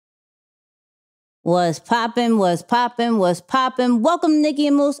What's poppin', what's poppin', what's poppin'? Welcome, Nicky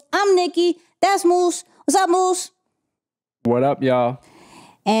and Moose. I'm Nicky. That's Moose. What's up, Moose? What up, y'all?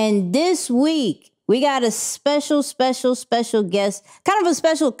 And this week, we got a special guest. Kind of a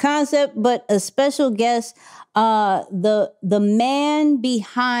special concept, but a special guest. The man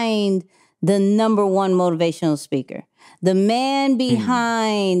behind the number one motivational speaker. The man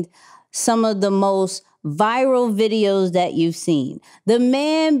behind some of the most viral videos that you've seen. The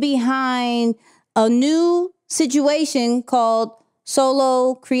man behind a new situation called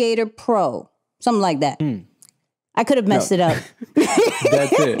Solo Creator Pro. Something like that. I could have messed it up.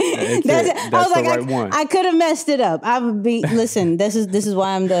 That's it. That's it. I was like, right one. I could have messed it up. I would be, listen, this is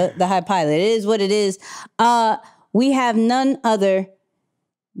why I'm the high pilot. It is what it is. We have none other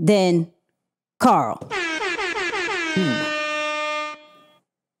than Karl.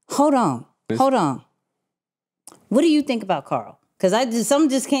 Hold on. What do you think about Karl? Because something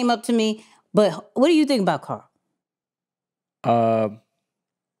just came up to me, but what do you think about Karl?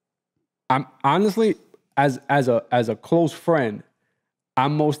 I'm honestly, as a close friend,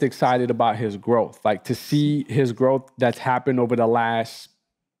 I'm most excited about his growth. Like to see his growth that's happened over the last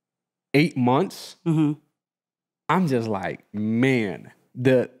 8 months. Mm-hmm. I'm just like, man.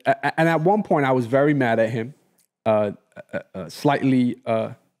 And at one point, I was very mad at him, slightly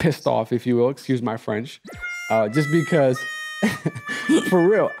pissed off, if you will. Excuse my French, just because, for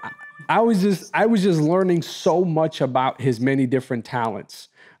real, I was just learning so much about his many different talents.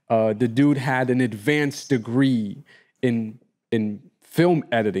 The dude had an advanced degree in film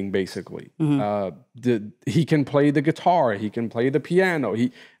editing, basically. Mm-hmm. He can play the guitar, he can play the piano.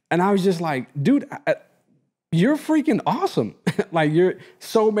 And I was just like, dude, you're freaking awesome. Like you're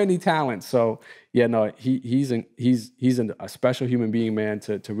so many talents. So yeah, no, he's a special human being, man,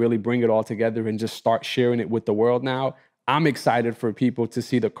 to really bring it all together and just start sharing it with the world now. I'm excited for people to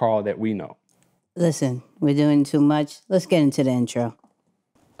see the Karl that we know. Listen, we're doing too much. Let's get into the intro.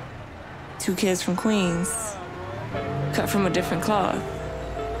 2 kids from Queens, cut from a different cloth.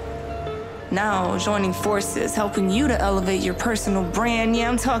 Now joining forces, helping you to elevate your personal brand. Yeah,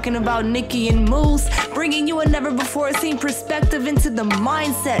 I'm talking about Nicky and Moose, bringing you a never-before-seen perspective into the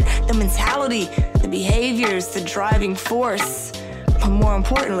mindset, the mentality, the behaviors, the driving force, but more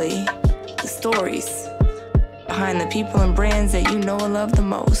importantly, the stories behind the people and brands that you know and love the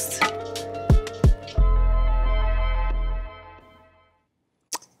most.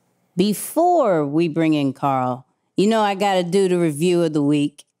 Before we bring in Karl, you know I got to do the review of the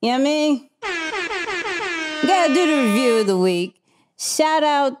week. You know what I mean? Gotta do the review of the week. Shout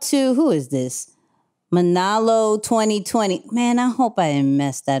out to, who is this? Manalo 2020. Man, I hope I didn't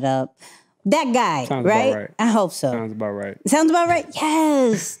mess that up. That guy, Sounds right? About right? I hope so. Sounds about right. Sounds about right?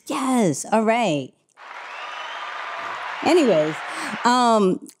 Yes. All right. Anyways,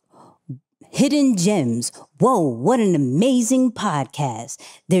 Hidden Gems. Whoa, what an amazing podcast.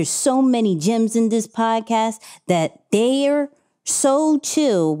 There's so many gems in this podcast that they're so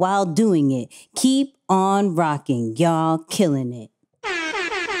chill while doing it. Keep on rocking. Y'all killing it.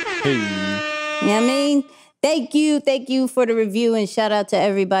 Hey. You know what I mean? Thank you for the review, and shout out to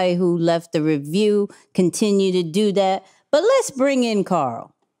everybody who left the review. Continue to do that. But let's bring in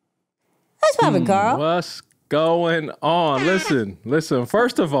Karl. Let's pop it, Karl. What's going on? Listen.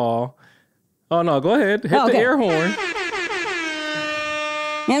 First of all, oh no, go ahead. Hit the air horn.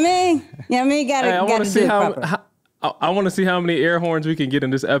 You know what I mean? Gotta do it proper. I want to see how many air horns we can get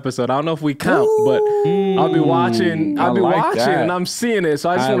in this episode. I don't know if we count, but I'll be watching, and I'm seeing it. So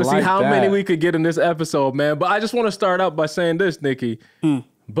I just want to see how many we could get in this episode, man. But I just want to start out by saying this, Nicky.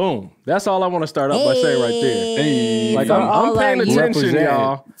 Boom. That's all I want to start out by saying right there. Hey. Like I'm paying attention,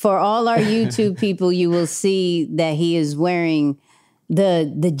 y'all. For all our YouTube people, you will see that he is wearing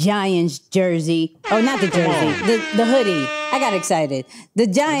the Giants jersey. Oh, not the jersey. The hoodie. I got excited. The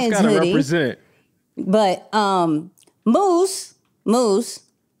Giants hoodie. Represent. But Moose,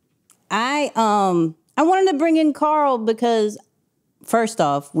 I wanted to bring in Karl because first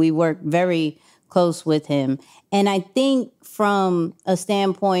off, we work very close with him. And I think from a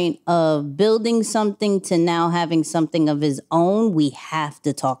standpoint of building something to now having something of his own, we have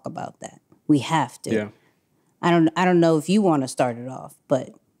to talk about that. We have to. Yeah. I don't know if you want to start it off, but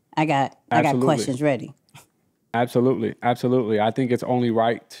I got questions ready. Absolutely. I think it's only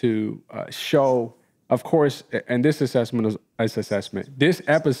right to show, of course, and this assessment is assessment. This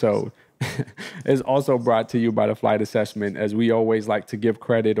episode is also brought to you by the Flight Assessment, as we always like to give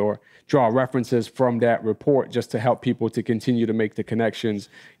credit or draw references from that report just to help people to continue to make the connections.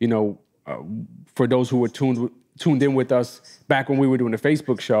 You know, for those who were tuned in with us back when we were doing the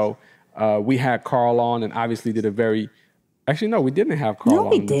Facebook show, we had Karl on and obviously did a very... Actually, no, we didn't have Karl on. No,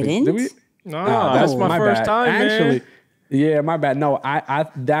 we didn't. Did we? That's my first time, actually, man. Yeah, my bad. No, I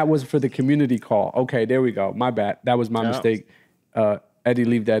that was for the community call. Okay, there we go. My bad. That was my mistake. Eddie,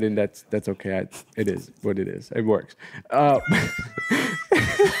 leave that in. That's okay. It is what it is. It works.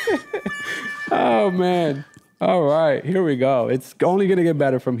 Oh man. All right, here we go. It's only gonna get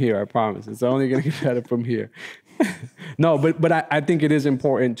better from here. I promise. It's only gonna get better from here. No, but I think it is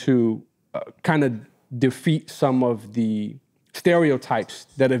important to kind of defeat some of the stereotypes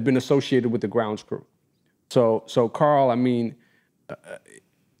that have been associated with the grounds crew. So Karl, I mean,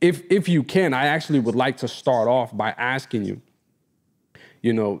 if you can, I actually would like to start off by asking you,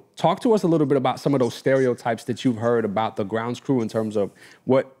 talk to us a little bit about some of those stereotypes that you've heard about the grounds crew in terms of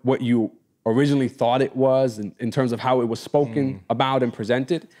what you originally thought it was, in terms of how it was spoken about and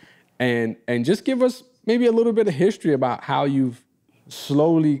presented, and just give us maybe a little bit of history about how you've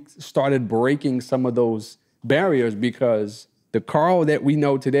slowly started breaking some of those barriers, because the Karl that we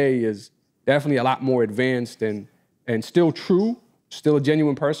know today is definitely a lot more advanced and still true, still a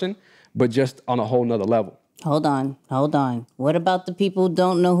genuine person, but just on a whole nother level. Hold on. What about the people who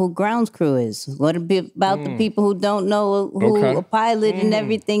don't know who grounds crew is? What about the people who don't know who a pilot and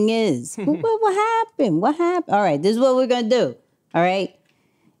everything is? What happened? All right, this is what we're going to do. All right?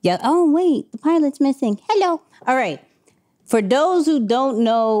 Yeah. Oh, wait, the pilot's missing. Hello. All right. For those who don't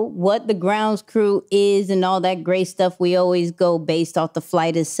know what the grounds crew is and all that great stuff, we always go based off the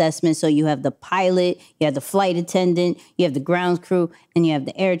flight assessment. So you have the pilot, you have the flight attendant, you have the grounds crew, and you have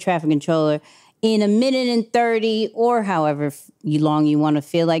the air traffic controller. In a minute and 30, or however long you want to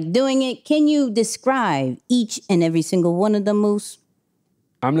feel like doing it, can you describe each and every single one of them, Moose?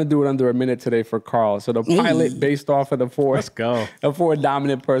 I'm going to do it under a minute today for Karl. So the pilot, based off of the four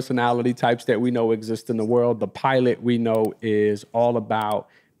dominant personality types that we know exist in the world, the pilot we know is all about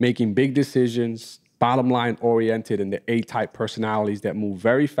making big decisions, bottom line oriented, and the A-type personalities that move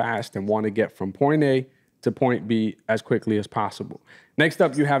very fast and want to get from point A to point B as quickly as possible. Next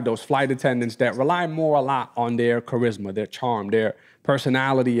up, you have those flight attendants that rely more a lot on their charisma, their charm, their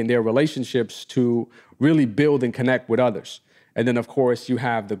personality, and their relationships to really build and connect with others. And then, of course, you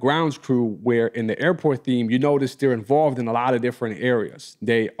have the grounds crew, where in the airport theme, you notice they're involved in a lot of different areas.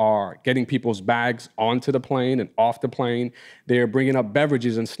 They are getting people's bags onto the plane and off the plane. They're bringing up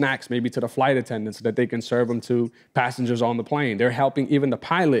beverages and snacks maybe to the flight attendants so that they can serve them to passengers on the plane. They're helping even the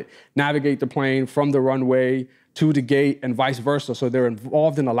pilot navigate the plane from the runway to the gate and vice versa. So they're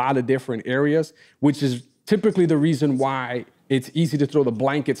involved in a lot of different areas, which is typically the reason why it's easy to throw the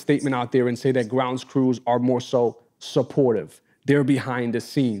blanket statement out there and say that grounds crews are more so supportive. They're behind the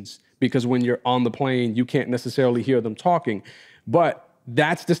scenes, because when you're on the plane, you can't necessarily hear them talking. But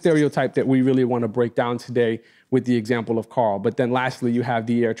that's the stereotype that we really want to break down today with the example of Karl. But then lastly, you have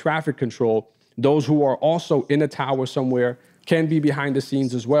the air traffic control. Those who are also in a tower somewhere can be behind the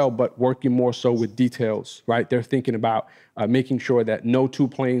scenes as well, but working more so with details, right? They're thinking about making sure that no two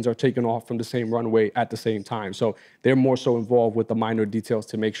planes are taking off from the same runway at the same time. So they're more so involved with the minor details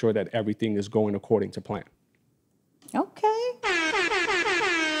to make sure that everything is going according to plan. Okay.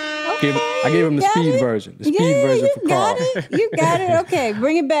 I gave him the speed version. The speed version for Karl. You got it. Okay,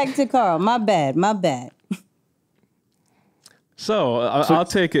 bring it back to Karl. My bad. So I'll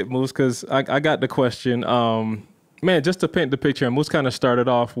take it, Moose, because I got the question. Man, just to paint the picture, and Moose kind of started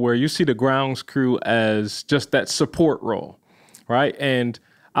off where you see the grounds crew as just that support role, right? And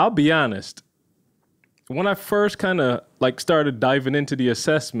I'll be honest, when I first kind of started diving into the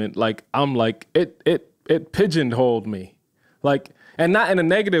assessment, I'm like, it pigeonholed me, and not in a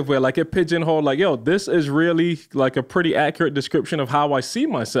negative way, it pigeonholed, yo, this is really a pretty accurate description of how I see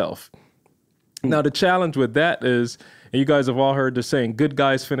myself. Now, the challenge with that is, and you guys have all heard the saying, good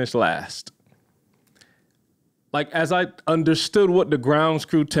guys finish last. As I understood what the grounds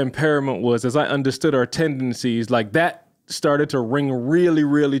crew temperament was, as I understood our tendencies, that started to ring really,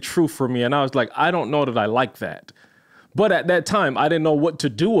 really true for me. And I was like, I don't know that I like that. But at that time, I didn't know what to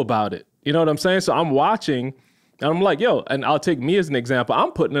do about it. You know what I'm saying? So I'm watching and I'm like, yo, and I'll take me as an example.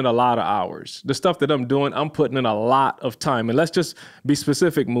 I'm putting in a lot of hours. The stuff that I'm doing, I'm putting in a lot of time. And let's just be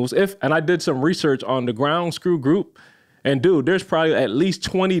specific, Moose. And I did some research on the grounds crew group, and dude, there's probably at least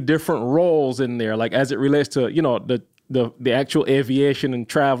 20 different roles in there, as it relates to, the actual aviation and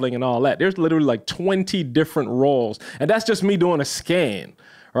traveling and all that. There's literally 20 different roles. And that's just me doing a scan,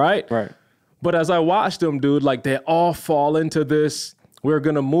 right? Right. But as I watched them, dude, they all fall into this. We're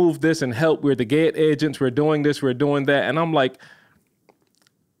going to move this and help. We're the gate agents. We're doing this. We're doing that. And I'm like,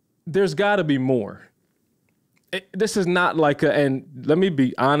 there's got to be more. This is not and let me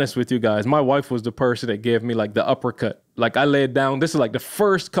be honest with you guys. My wife was the person that gave me the uppercut. I laid down. This is the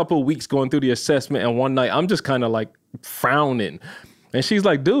first couple of weeks going through the assessment. And one night I'm just kind of frowning. And she's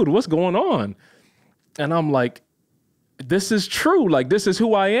like, dude, what's going on? And I'm like, this is true. Like, this is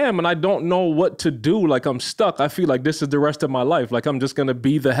who I am. And I don't know what to do. Like, I'm stuck. I feel like this is the rest of my life. Like, I'm just going to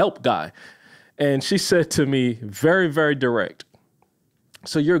be the help guy. And she said to me, very, very direct,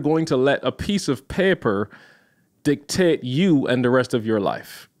 so you're going to let a piece of paper dictate you and the rest of your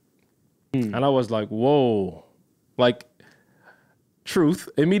life. And I was like, whoa, like, truth.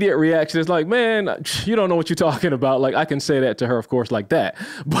 Immediate reaction is like, man, you don't know what you're talking about. Like, I can say that to her, of course, like that.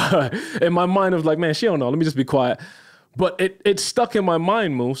 But in my mind, I was like, man, she don't know. Let me just be quiet. But it stuck in my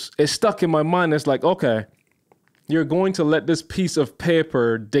mind, Moose. It stuck in my mind. It's like, okay, you're going to let this piece of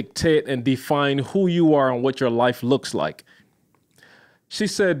paper dictate and define who you are and what your life looks like. She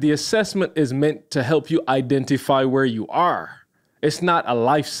said, the assessment is meant to help you identify where you are. It's not a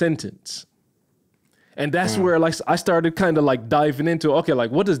life sentence. And that's where like I started kind of like diving into, okay, like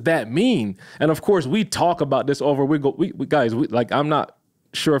what does that mean? And of course, we talk about this over, guys, like I'm not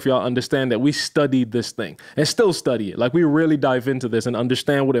sure if y'all understand that we studied this thing and still study it. Like we really dive into this and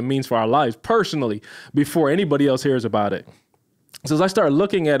understand what it means for our lives personally before anybody else hears about it. So as I started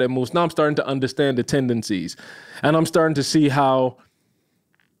looking at it, Moose, now I'm starting to understand the tendencies. And I'm starting to see how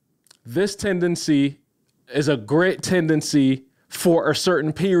this tendency is a great tendency for a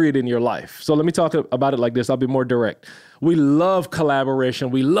certain period in your life. So let me talk about it like this. I'll be more direct. We love collaboration.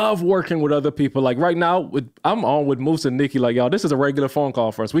 We love working with other people. Like right now, I'm on with Moose and Nicky. Like, y'all, this is a regular phone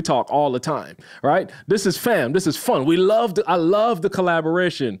call for us. We talk all the time, right? This is fam. This is fun. I love the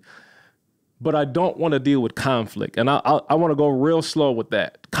collaboration, but I don't want to deal with conflict. And I want to go real slow with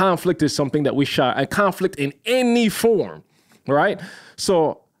that. Conflict is something that we shy, and conflict in any form, right?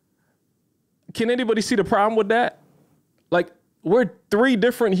 So can anybody see the problem with that? Like, we're three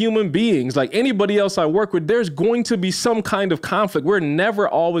different human beings. Like anybody else I work with, there's going to be some kind of conflict. We're never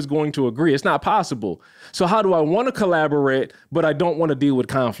always going to agree. It's not possible. So how do I want to collaborate, but I don't want to deal with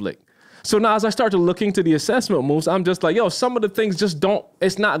conflict? So now as I start to look into the assessment moves, I'm just like, yo, some of the things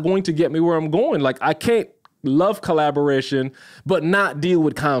it's not going to get me where I'm going. Like I can't love collaboration, but not deal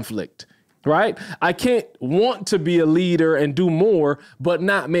with conflict. Right? I can't want to be a leader and do more, but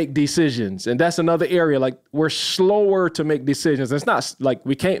not make decisions. And that's another area. Like we're slower to make decisions. It's not like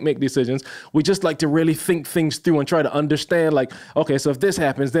we can't make decisions. We just like to really think things through and try to understand like, okay, so if this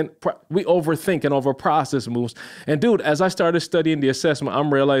happens, then we overthink and overprocess moves. And dude, as I started studying the assessment,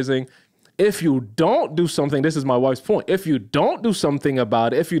 I'm realizing if you don't do something, this is my wife's point. If you don't do something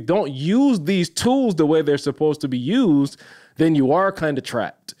about it, if you don't use these tools the way they're supposed to be used, then you are kind of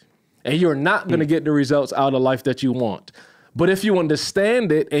trapped. And you're not going to get the results out of life that you want. But if you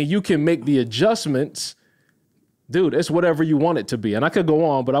understand it and you can make the adjustments, dude, it's whatever you want it to be. And I could go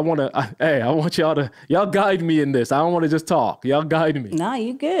on, but I want y'all guide me in this. I don't want to just talk. Y'all guide me. No,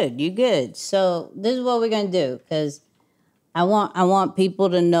 you good. You good. So this is what we're going to do, because I want people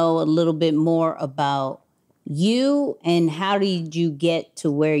to know a little bit more about you and how did you get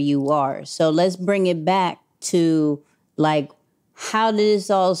to where you are. So let's bring it back to like, how did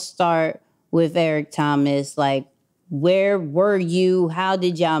this all start with Eric Thomas? Like, where were you? How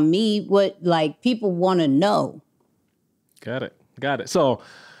did y'all meet? What, like, people want to know. Got it. So,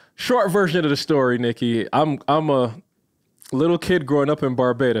 short version of the story, Nicky. I'm a little kid growing up in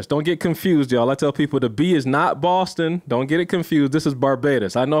Barbados. Don't get confused, y'all. I tell people the B is not Boston. Don't get it confused. This is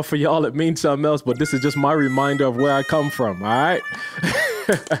Barbados. I know for y'all it means something else, but this is just my reminder of where I come from, all right?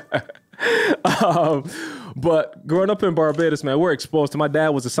 But growing up in Barbados, man, we're exposed to, my dad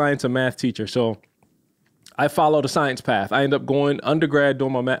was a science and math teacher. So I followed a science path. I ended up going undergrad,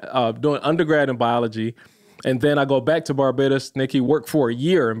 doing undergrad in biology. And then I go back to Barbados, Nicky, worked for a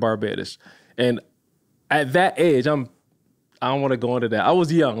year in Barbados. And at that age, I don't want to go into that. I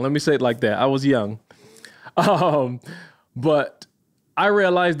was young. Let me say it like that. I was young. But I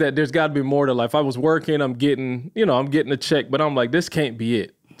realized that there's got to be more to life. I was working, I'm getting a check, but I'm like, this can't be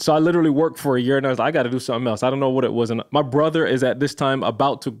it. So I literally worked for a year and I was like, I got to do something else. I don't know what it was. And my brother is at this time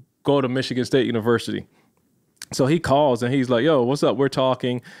about to go to Michigan State University. So he calls and he's like, yo, what's up? We're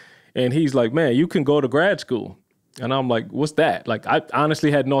talking. And he's like, man, you can go to grad school. And I'm like, what's that? Like, I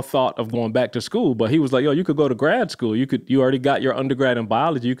honestly had no thought of going back to school, but he was like, yo, you could go to grad school. You already got your undergrad in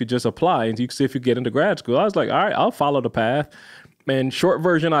biology. You could just apply and you can see if you get into grad school. I was like, all right, I'll follow the path. And short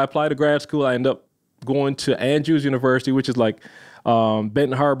version, I applied to grad school. I ended up going to Andrews University, which is like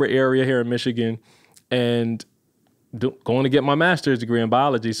Benton Harbor area here in Michigan, and going to get my master's degree in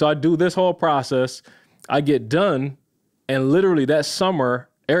biology. So I do this whole process. I get done, and literally that summer,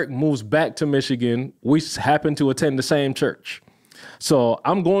 Eric moves back to Michigan. We happen to attend the same church. So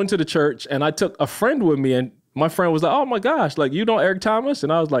I'm going to the church, and I took a friend with me, and my friend was like, oh my gosh, like, you know Eric Thomas?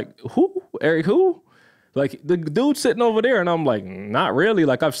 And I was like, who? Eric who? Like, the dude sitting over there. And I'm like, not really.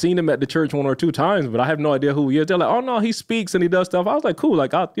 Like, I've seen him at the church 1 or 2 times, but I have no idea who he is. They're like, oh, no, he speaks and he does stuff. I was like, cool.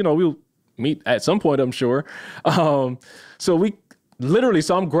 Like, we'll meet at some point, I'm sure. So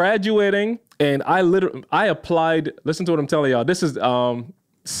I'm graduating and I applied. Listen to what I'm telling y'all. This is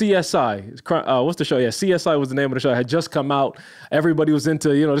CSI. What's the show? Yeah, CSI was the name of the show. It had just come out. Everybody was into,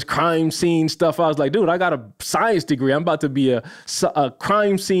 this crime scene stuff. I was like, dude, I got a science degree. I'm about to be a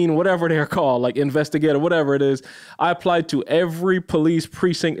crime scene, whatever they're called, like investigator, whatever it is. I applied to every police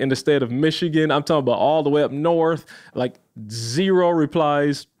precinct in the state of Michigan. I'm talking about all the way up north, like 0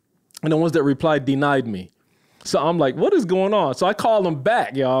 replies. And the ones that replied denied me. So I'm like, what is going on? So I called them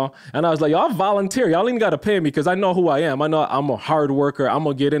back, y'all. And I was like, y'all volunteer. Y'all ain't got to pay me because I know who I am. I know I'm a hard worker. I'm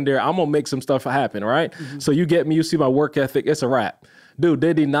going to get in there. I'm going to make some stuff happen, right? Mm-hmm. So you get me, you see my work ethic. It's a wrap. Dude,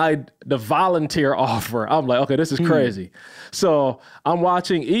 they denied the volunteer offer. I'm like, okay, this is crazy. So I'm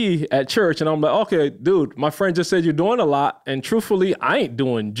watching E at church and I'm like, okay, dude, my friend just said you're doing a lot. And truthfully, I ain't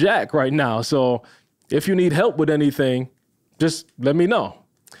doing jack right now. So if you need help with anything, just let me know.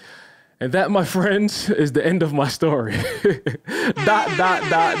 And that, my friends, is the end of my story. ...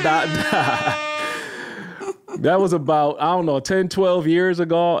 That was about, 10, 12 years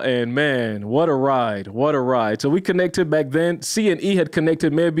ago. And man, what a ride. What a ride. So we connected back then. C and E had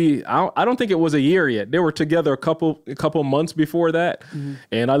connected maybe, I don't think it was a year yet. They were together a couple months before that. Mm-hmm.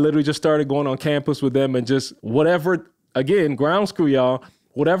 And I literally just started going on campus with them and just whatever, again, ground school, y'all,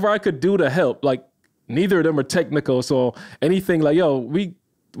 whatever I could do to help. Like, neither of them are technical. So anything like, yo, we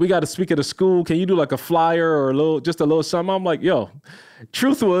got to speak at a school. Can you do like a flyer or a little something? I'm like, yo,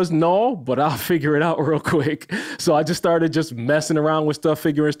 truth was no, but I'll figure it out real quick. So I just started just messing around with stuff,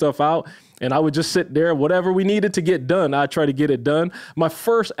 figuring stuff out. And I would just sit there, whatever we needed to get done, I'd try to get it done. My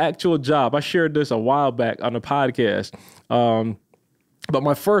first actual job, I shared this a while back on the podcast. But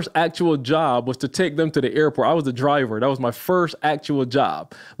my first actual job was to take them to the airport. I was the driver. That was my first actual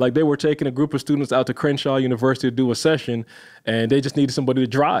job. Like, they were taking a group of students out to Crenshaw University to do a session, and they just needed somebody to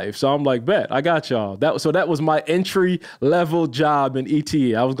drive. So I'm like, bet, I got y'all. That was my entry level job in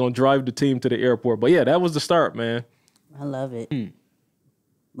ETA. I was going to drive the team to the airport. But yeah, that was the start, man. I love it.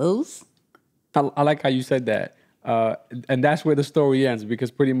 Moose? I like how you said that. And that's where the story ends, because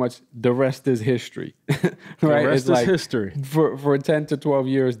pretty much the rest is history. Right? The rest is history. For 10 to 12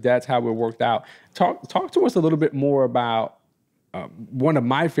 years, that's how it worked out. Talk to us a little bit more about one of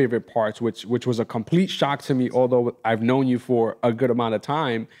my favorite parts, which was a complete shock to me, although I've known you for a good amount of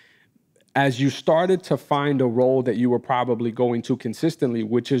time. As you started to find a role that you were probably going to consistently,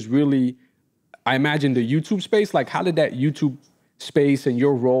 which is really, I imagine, the YouTube space. Like, how did that YouTube space and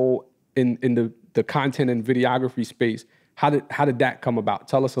your role in the content and videography space, how did that come about?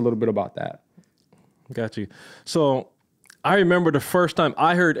 Tell us a little bit about that. Got you. So I remember the first time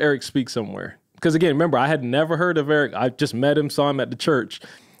I heard Eric speak somewhere. Because again, remember, I had never heard of Eric. I just met him, saw him at the church.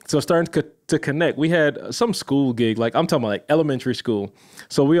 So starting to connect. We had some school gig, like I'm talking about like elementary school.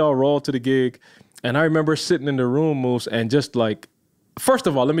 So we all rolled to the gig. And I remember sitting in the room, Moose, and just like, first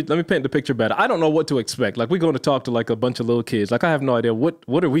of all, let me paint the picture better. I don't know what to expect. Like, we're going to talk to like a bunch of little kids. Like, I have no idea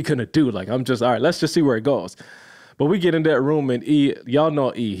what are we going to do? Like, I'm just, all right, let's just see where it goes. But we get in that room and E, y'all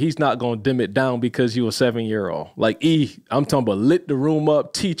know E, he's not going to dim it down because you a 7-year-old. Like E, I'm talking about lit the room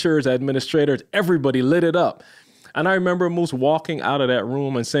up, teachers, administrators, everybody lit it up. And I remember Moose walking out of that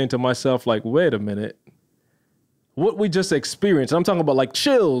room and saying to myself, like, wait a minute, what we just experienced. And I'm talking about like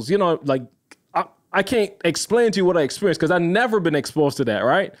chills, like, I can't explain to you what I experienced because I've never been exposed to that,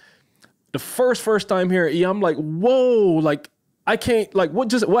 right? The first time here, I'm like, whoa, like, I can't, like,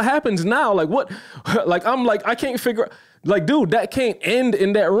 what happens now? Like, what, like, I'm like, I can't figure, like, dude, that can't end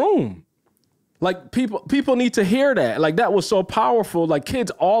in that room. Like, people need to hear that. Like, that was so powerful. Like,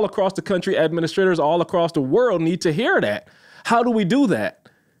 kids all across the country, administrators all across the world need to hear that. How do we do that?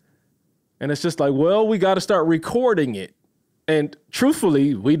 And it's just like, well, we got to start recording it. And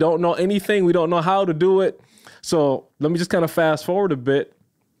truthfully, we don't know anything. We don't know how to do it. So let me just kind of fast forward a bit.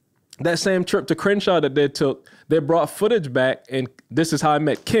 That same trip to Crenshaw that they took, they brought footage back. And this is how I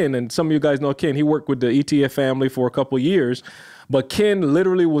met Ken. And some of you guys know Ken. He worked with the ETA family for a couple of years. But Ken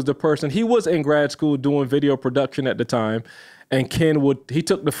literally was the person. He was in grad school doing video production at the time. And Ken he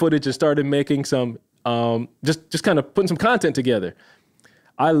took the footage and started making some, just kind of putting some content together.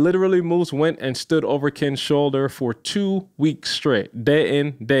 I literally, Moose, went and stood over Ken's shoulder for 2 weeks straight, day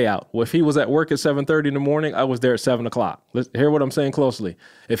in, day out. Well, if he was at work at 7:30 in the morning, I was there at 7 o'clock. Let's hear what I'm saying closely.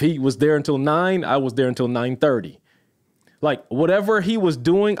 If he was there until 9, I was there until 9:30. Like, whatever he was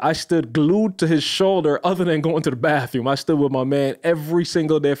doing, I stood glued to his shoulder other than going to the bathroom. I stood with my man every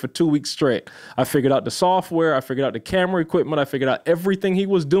single day for 2 weeks straight. I figured out the software. I figured out the camera equipment. I figured out everything he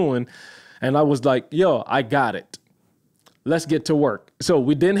was doing. And I was like, yo, I got it. Let's get to work. So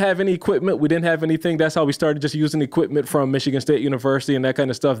we didn't have any equipment. We didn't have anything. That's how we started just using equipment from Michigan State University and that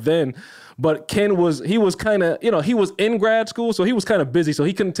kind of stuff then. But Ken he was kind of, he was in grad school, so he was kind of busy, so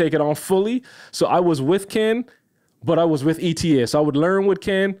he couldn't take it on fully. So I was with Ken, but I was with ETA. So I would learn with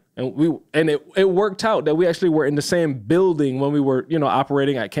Ken, and it worked out that we actually were in the same building when we were,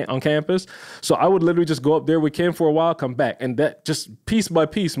 operating on campus. So I would literally just go up there with Ken for a while, come back. And that just piece by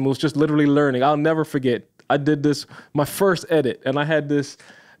piece was just literally learning. I'll never forget. I did this, my first edit, and I had this,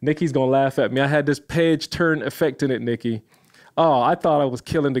 Nicky's gonna laugh at me. I had this page turn effect in it, Nicky. Oh, I thought I was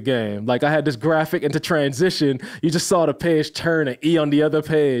killing the game. Like, I had this graphic into transition. You just saw the page turn and E on the other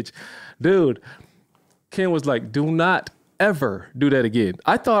page. Dude, Ken was like, do not ever do that again.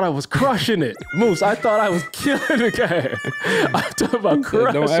 I thought I was crushing it. Moose, I thought I was killing the game. I'm talking about crushing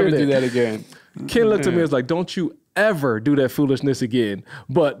it. Don't ever do that again. Ken looked at me and was like, don't you ever do that foolishness again.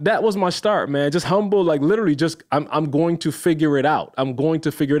 But that was my start, man. Just humble, like literally just, I'm going to figure it out. I'm going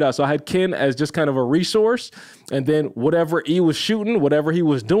to figure it out. So I had Ken as just kind of a resource. And then whatever he was shooting, whatever he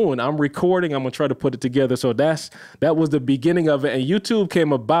was doing, I'm recording, I'm going to try to put it together. So that was the beginning of it. And YouTube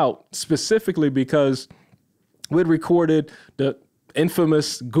came about specifically because we'd recorded the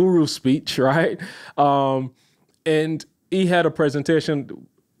infamous guru speech, right? And he had a presentation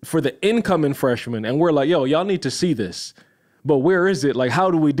for the incoming freshmen. And we're like, yo, y'all need to see this. But where is it? Like,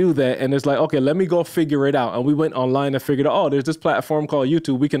 how do we do that? And it's like, okay, let me go figure it out. And we went online and figured out, oh, there's this platform called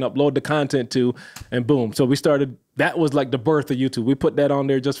YouTube we can upload the content to, and boom. So we started, that was like the birth of YouTube. We put that on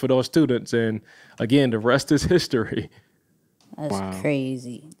there just for those students. And again, the rest is history. That's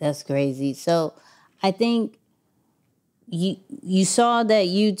crazy. That's crazy. So I think you saw that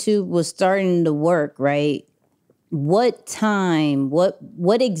YouTube was starting to work, right? What time,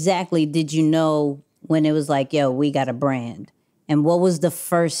 what exactly did you know when it was like, yo, we got a brand? And what was the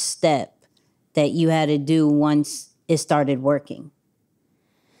first step that you had to do once it started working?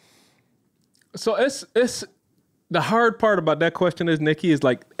 So it's the hard part about that question is, Nicky, is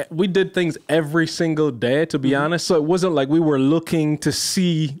like we did things every single day, to be honest. So it wasn't like we were looking to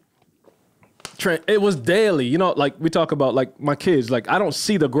see. It was daily, like we talk about like my kids, like I don't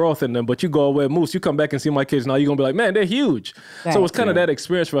see the growth in them, but you go away, Moose, you come back and see my kids now, you're gonna be like, man, they're huge. Right. So it was kind of that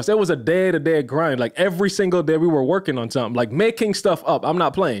experience for us. It was a day-to-day grind. Like every single day we were working on something, like making stuff up. I'm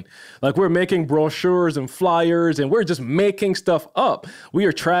not playing. Like we're making brochures and flyers and we're just making stuff up. We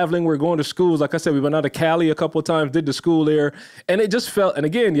are traveling, we're going to schools. Like I said, we went out to Cali a couple of times, did the school there. And it just felt, and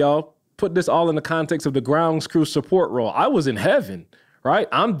again, y'all, put this all in the context of the ground crew support role. I was in heaven, right?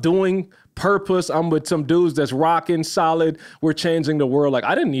 I'm doing purpose. I'm with some dudes that's rocking solid. We're changing the world. Like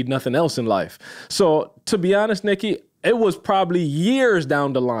I didn't need nothing else in life. So to be honest, Nicky, it was probably years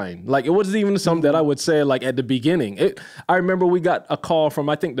down the line. Like it wasn't even something that I would say like at the beginning. I remember we got a call from,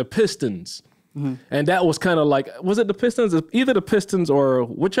 I think, the Pistons. Mm-hmm. And that was kind of like, was it the Pistons? Either the Pistons or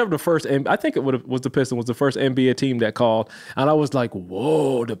whichever the first, I think it was the Pistons was the first NBA team that called. And I was like,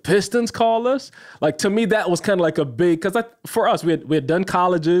 whoa, the Pistons call us? Like to me, that was kind of like a big, because for us, we had done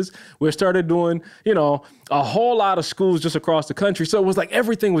colleges. We started doing, a whole lot of schools just across the country. So it was like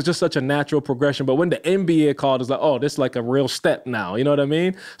everything was just such a natural progression. But when the NBA called, it's like, oh, this is like a real step now. You know what I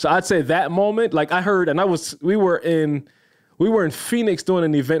mean? So I'd say that moment, like I heard, and we were in Phoenix doing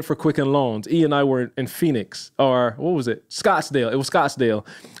an event for Quicken Loans. E and I were in Phoenix, or what was it? Scottsdale. It was Scottsdale.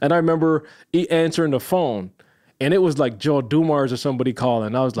 And I remember E answering the phone, and it was like Joe Dumars or somebody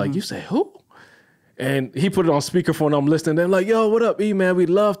calling. I was like, you say who? And he put it on speakerphone. I'm listening. They're like, yo, what up, E, man? We'd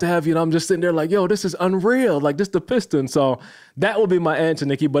love to have you. And I'm just sitting there like, yo, this is unreal. Like, this the Pistons. So that would be my answer,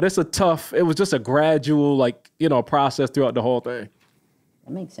 Nicky. But it was just a gradual, process throughout the whole thing.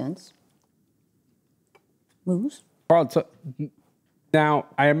 That makes sense. Moose? Now,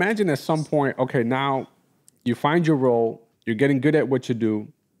 I imagine at some point, okay, now you find your role, you're getting good at what you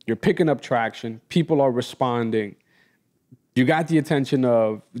do, you're picking up traction, people are responding, you got the attention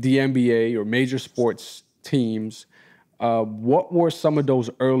of the NBA or major sports teams. What were some of those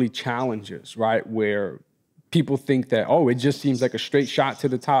early challenges, right, where people think that, oh, it just seems like a straight shot to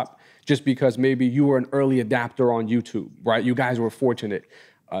the top just because maybe you were an early adapter on YouTube, right? You guys were fortunate.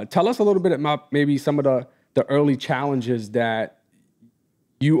 Tell us a little bit about maybe some of the early challenges that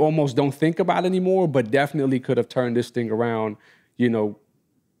you almost don't think about anymore, but definitely could have turned this thing around,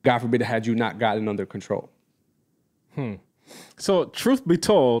 God forbid, had you not gotten under control. So truth be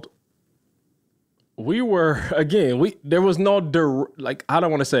told, we were, again, there was no, I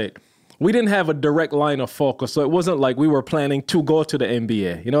don't want to say it. We didn't have a direct line of focus. So it wasn't like we were planning to go to the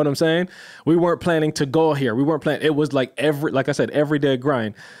NBA. You know what I'm saying? We weren't planning to go here. We weren't planning. It was like like I said, everyday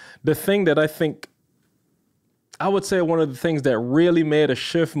grind. The thing that I think, I would say one of the things that really made a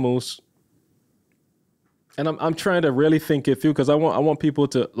shift, Moose, and I'm trying to really think it through because I want people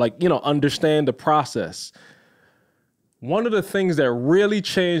to understand the process. One of the things that really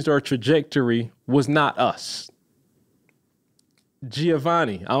changed our trajectory was not us.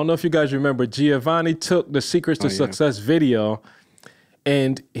 Giovanni. I don't know if you guys remember, Giovanni took the Secrets to Success video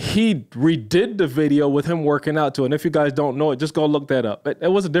and he redid the video with him working out to it. And if you guys don't know it, just go look that up.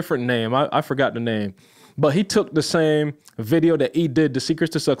 It was a different name. I forgot the name. But he took the same video that he did, the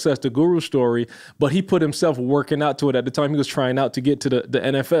Secrets to Success, the Guru story, but he put himself working out to it at the time he was trying out to get to the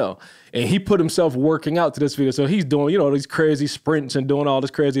NFL. And he put himself working out to this video. So he's doing, these crazy sprints and doing all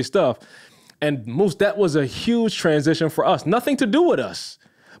this crazy stuff. And Moose, that was a huge transition for us. Nothing to do with us,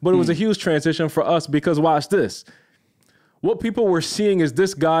 but it was a huge transition for us because watch this. What people were seeing is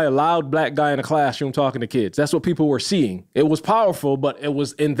this guy, a loud black guy in a classroom talking to kids. That's what people were seeing. It was powerful, but it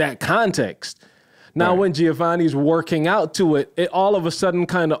was in that context. Now, when Giovanni's working out to it, it all of a sudden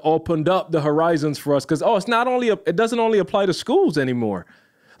kind of opened up the horizons for us because, it doesn't only apply to schools anymore.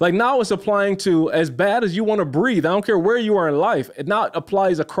 Like now it's applying to as bad as you want to breathe. I don't care where you are in life. It now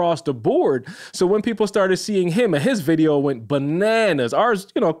applies across the board. So when people started seeing him and his video went bananas, ours,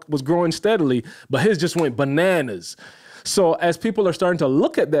 was growing steadily, but his just went bananas. So as people are starting to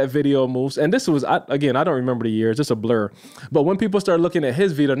look at that video, Moose, and this was, again, I don't remember the year, it's just a blur. But when people start looking at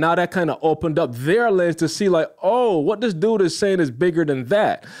his video, now that kind of opened up their lens to see like, oh, what this dude is saying is bigger than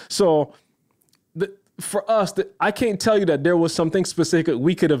that. So for us, I can't tell you that there was something specific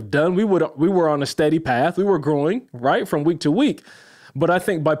we could have done. We were on a steady path. We were growing, right, from week to week. But I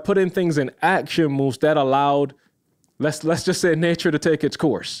think by putting things in action, Moose, that allowed, let's just say, nature to take its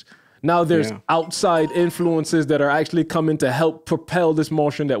course. Now there's outside influences that are actually coming to help propel this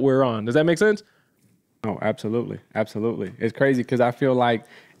motion that we're on. Does that make sense? Oh, absolutely. Absolutely. It's crazy because I feel like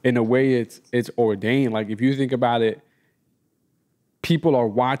in a way it's ordained. Like if you think about it, people are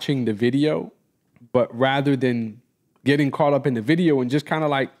watching the video, but rather than getting caught up in the video and just kind of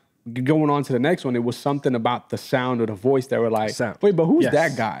like going on to the next one, it was something about the sound or the voice that were like, wait, but who's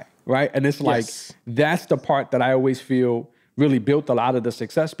that guy? Right. And it's like, that's the part that I always feel really built a lot of the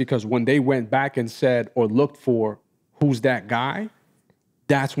success because when they went back and said or looked for who's that guy,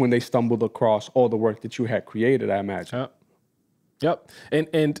 that's when they stumbled across all the work that you had created, I imagine. Yep.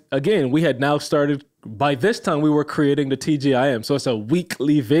 And again, we had now started, by this time we were creating the TGIM. So it's a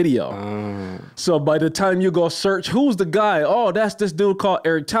weekly video. So by the time you go search, who's the guy? Oh, that's this dude called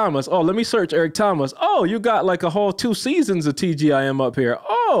Eric Thomas. Oh, let me search Eric Thomas. Oh, you got like a whole 2 seasons of TGIM up here.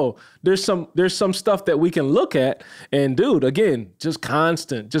 Oh, there's some stuff that we can look at. And dude, again, just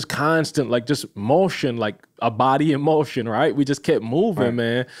constant, like just motion, like a body in motion, right? We just kept moving,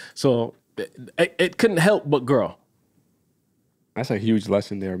 man. So it couldn't help but grow. That's a huge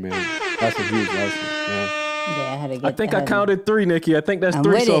lesson there, man. That's a huge lesson. Yeah, I had to get I think I counted 3, Nicky. I think that's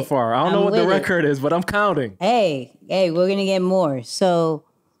 3 so far. I don't know what the record is, but I'm counting. Hey, we're gonna get more. So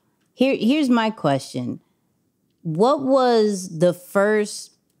here's my question. What was the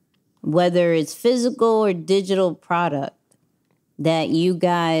first, whether it's physical or digital product that you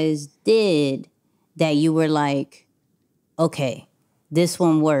guys did that you were like, okay, this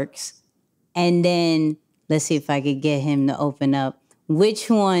one works? And then let's see if I could get him to open up. Which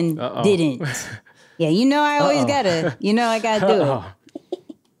one didn't? Yeah, I always gotta, I gotta do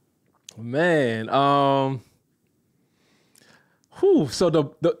it. Man, so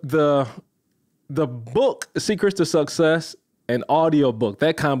the book Secrets to Success and audio book,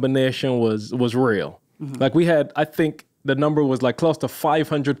 that combination was real. Mm-hmm. Like we had, I think the number was like close to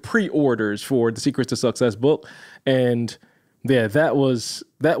 500 pre-orders for the Secrets to Success book, and yeah, that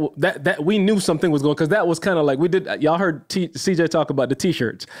we knew something was going, because that was kind of like y'all heard CJ talk about the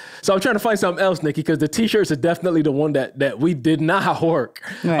t-shirts. So I'm trying to find something else, Nicky, because the t-shirts are definitely the one that we did not work.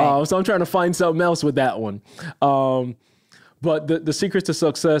 Right. So I'm trying to find something else with that one. But the Secrets to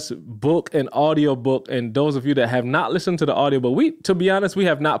Success book and audio book, and those of you that have not listened to the audio book, to be honest, we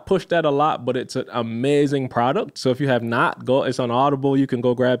have not pushed that a lot, but it's an amazing product. So if you have not, it's on Audible, you can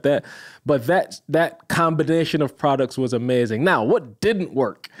go grab that. But that combination of products was amazing. Now, what didn't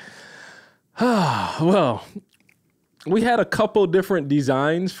work? Well, we had a couple different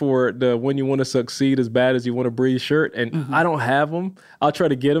designs for the When You Want to Succeed as Bad as You Want to Breathe shirt, and I don't have them. I'll try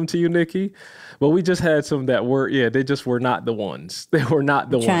to get them to you, Nicky. But we just had some that were, they just were not the ones. They were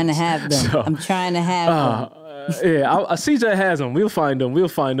not the ones. I'm trying to have them. I'm trying to have them. CJ has them. We'll find them.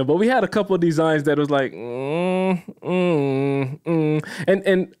 But we had a couple of designs that was like, And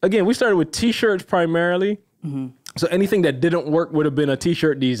again, we started with T-shirts primarily. Mm-hmm. So anything that didn't work would have been a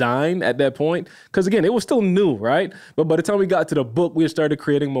T-shirt design at that point. Because again, it was still new, right? But by the time we got to the book, we had started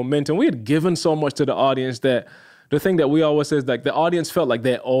creating momentum. We had given so much to the audience that the thing that we always say is like the audience felt like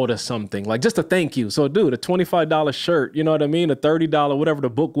they owed us something, like just a thank you. So dude, a $25 shirt, you know what I mean? A $30, whatever the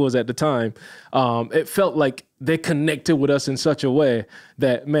book was at the time. It felt like they connected with us in such a way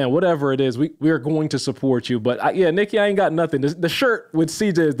that, man, whatever it is, we are going to support you. But Nicky, I ain't got nothing. The shirt with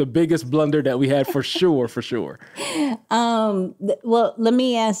CJ is the biggest blunder that we had for sure, for sure. Well, let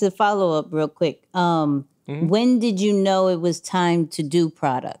me ask a follow-up real quick. When did you know it was time to do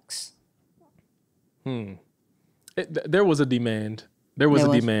products? There was a demand. There was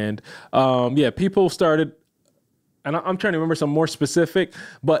a demand. People started, and I'm trying to remember some more specific,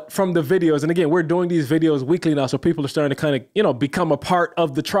 but from the videos, and again, we're doing these videos weekly now, so people are starting to kind of, become a part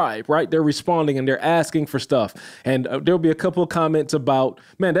of the tribe, right? They're responding and they're asking for stuff. And there'll be a couple of comments about,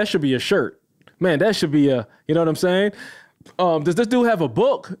 man, that should be a shirt. Man, that should be a, you know what I'm saying? Does this dude have a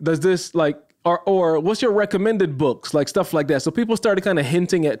book? Does this or what's your recommended books? Like stuff like that. So people started kind of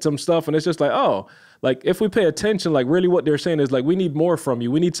hinting at some stuff, and it's just like, oh, like if we pay attention, like really what they're saying is like, we need more from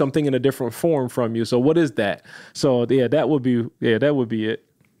you. We need something in a different form from you. So what is that? So that would be it.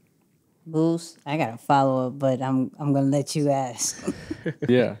 Moose, I got a follow up, but I'm gonna let you ask.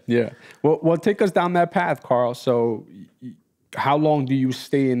 Yeah. Well, take us down that path, Karl. So how long do you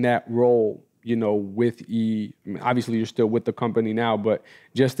stay in that role? With E, I mean, obviously you're still with the company now, but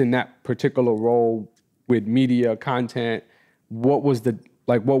just in that particular role with media content,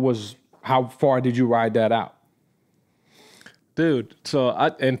 how far did you ride that out? Dude, so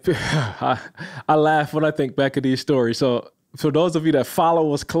I laugh when I think back of these stories. So for those of you that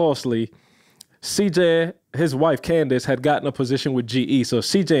follow us closely, CJ, his wife Candace, had gotten a position with GE. So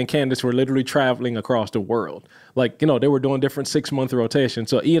CJ and Candace were literally traveling across the world. Like, they were doing different 6-month rotations.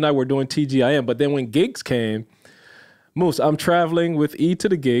 So E and I were doing TGIM. But then when gigs came, Moose, I'm traveling with E to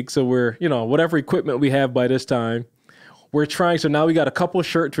the gig. So we're, whatever equipment we have by this time, we're trying. So now we got a couple of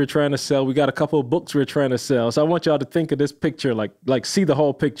shirts we're trying to sell. We got a couple of books we're trying to sell. So I want y'all to think of this picture, like see the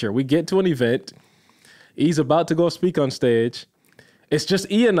whole picture. We get to an event. E's about to go speak on stage. It's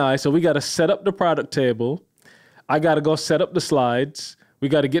just E and I, so we got to set up the product table. I got to go set up the slides. We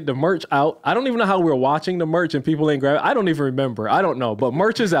got to get the merch out. I don't even know how we're watching the merch and people ain't grabbing. I don't even remember. I don't know. But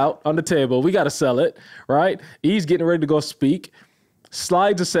merch is out on the table. We got to sell it, right? E's getting ready to go speak.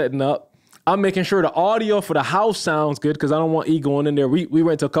 Slides are setting up. I'm making sure the audio for the house sounds good because I don't want E going in there. We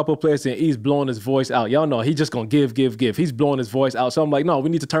went to a couple of places and E's blowing his voice out. Y'all know he just going to give. He's blowing his voice out. So I'm like, no, we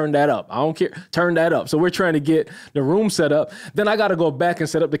need to turn that up. I don't care. Turn that up. So we're trying to get the room set up. Then I got to go back and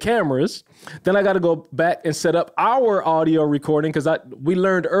set up the cameras. Then I got to go back and set up our audio recording because we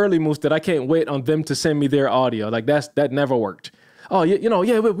learned early, Moose, that I can't wait on them to send me their audio. Like that never worked. Oh,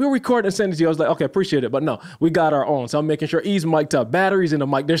 we'll record and send it to you. I was like, okay, appreciate it. But no, we got our own. So I'm making sure E's mic'd up, batteries in the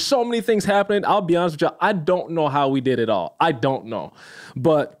mic. There's so many things happening. I'll be honest with you. I don't know how we did it all. I don't know.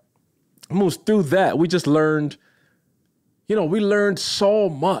 But Moose, through that, we just learned, we learned so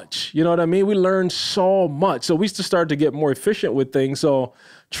much. You know what I mean? We learned so much. So we just started to get more efficient with things. So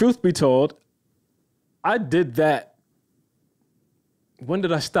truth be told, I did that. When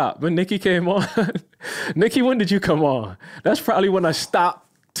did I stop? When Nicky came on? Nicky, when did you come on? That's probably when I stopped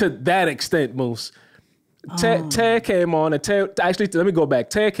to that extent, Moose. Ted came on, and actually, let me go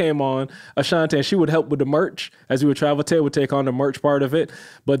back. Ted came on, Ashante, and she would help with the merch as we would travel. Ted would take on the merch part of it.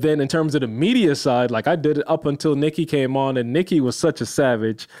 But then in terms of the media side, like I did it up until Nicky came on, and Nicky was such a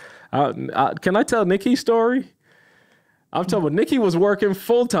savage. Can I tell Nicky's story? I'm talking about Nicky was working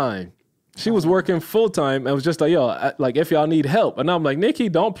full-time. She was working full-time and was just like, like if y'all need help. And I'm like, Nicky,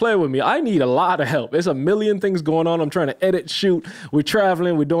 don't play with me. I need a lot of help. There's a million things going on. I'm trying to edit, shoot. We're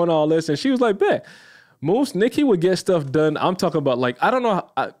traveling. We're doing all this. And she was like, bet. Moose, Nicky would get stuff done. I'm talking about like, I don't know.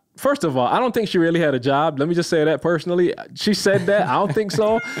 First of all, I don't think she really had a job. Let me just say that personally. She said that. I don't think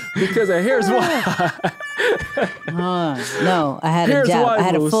so. Because here's why. No, I had a job. I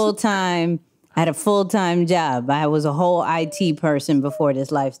had a full-time job. I was a whole IT person before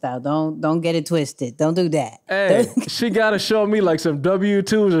this lifestyle. Don't get it twisted. Don't do that. Hey, she got to show me like some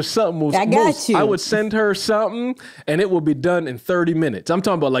W-2s or something. I got you. I would send her something and it will be done in 30 minutes. I'm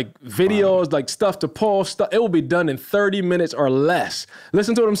talking about like videos, like stuff to post. It will be done in 30 minutes or less.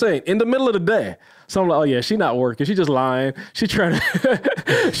 Listen to what I'm saying. In the middle of the day. So I'm like, oh yeah, she not working. She just lying. She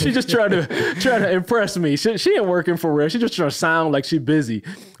just trying to impress me. She ain't working for real. She just trying to sound like she busy.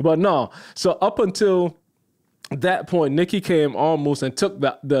 But no. So up until that point, Nicky came almost and took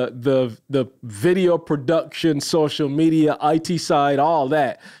the video production, social media, IT side, all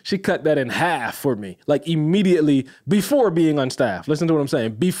that. She cut that in half for me, like immediately before being on staff. Listen to what I'm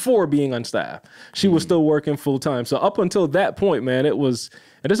saying. Before being on staff, she was still working full time. So up until that point, man, it was.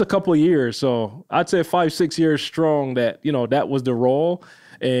 And it's a couple of years, so I'd say 5-6 years strong that, that was the role.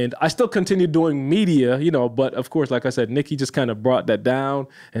 And I still continued doing media, you know, but of course, like I said, Nicky just kind of brought that down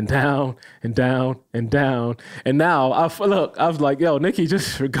and down and down and down. And now I was like, yo, Nicky,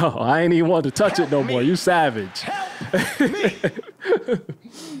 just go. I ain't even want to touch it no more. You savage.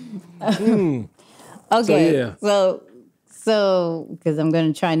 Okay. So because I'm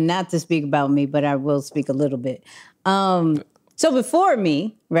going to try not to speak about me, but I will speak a little bit. So before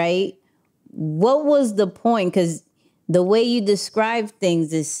me, right, what was the point? Because the way you described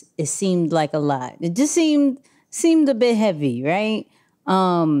things, it seemed like a lot. It just seemed a bit heavy, right?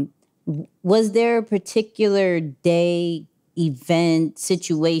 Was there a particular day, event,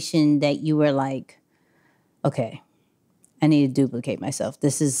 situation that you were like, okay, I need to duplicate myself.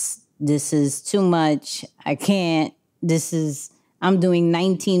 This is too much. I can't. I'm doing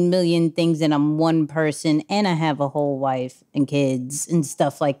 19 million things and I'm one person and I have a whole wife and kids and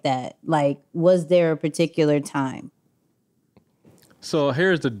stuff like that. Like, was there a particular time? So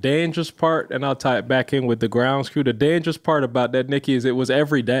here's the dangerous part, and I'll tie it back in with the ground screw. The dangerous part about that, Nicky, is it was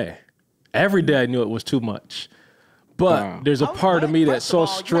every day. Every day I knew it was too much. But there's a part of me that so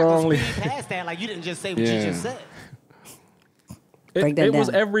strongly... past that, like you didn't just say what you just said. It was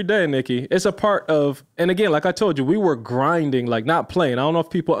every day, Nicky. It's a part of, and again, like I told you, we were grinding, like not playing. I don't know if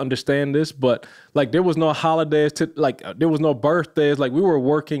people understand this, but like there was no holidays, there was no birthdays. Like we were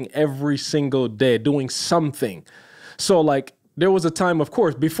working every single day, doing something. So like there was a time, of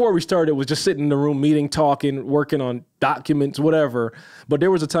course, before we started, it was just sitting in the room, meeting, talking, working on documents, whatever. But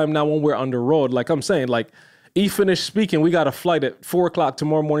there was a time now when we're on the road, like I'm saying, like, he finished speaking. We got a flight at 4 o'clock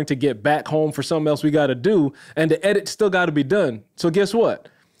tomorrow morning to get back home for something else we got to do. And the edit still got to be done. So guess what?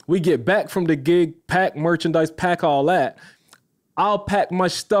 We get back from the gig, pack merchandise, pack all that. I'll pack my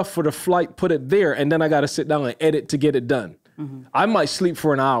stuff for the flight, put it there. And then I got to sit down and edit to get it done. Mm-hmm. I might sleep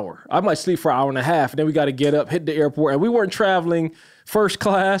for an hour. I might sleep for an hour and a half. And then we got to get up, hit the airport. And we weren't traveling first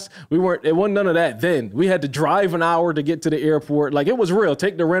class. It wasn't none of that then. We had to drive an hour to get to the airport. Like it was real.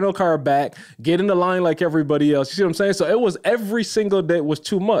 Take the rental car back, get in the line like everybody else. You see what I'm saying? So it was every single day was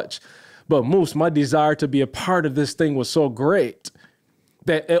too much. But Moose, my desire to be a part of this thing was so great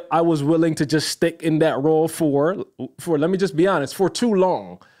that I was willing to just stick in that role for, let me just be honest, for too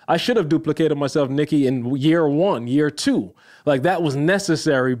long. I should have duplicated myself, Nicky, in year 1, year 2. Like that was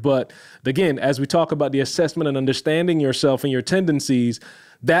necessary. But again, as we talk about the assessment and understanding yourself and your tendencies,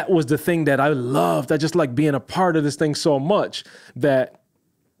 that was the thing that I loved. I just like being a part of this thing so much that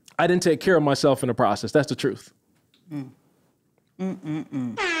I didn't take care of myself in the process. That's the truth.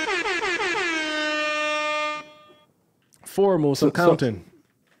 Foremost, I'm counting.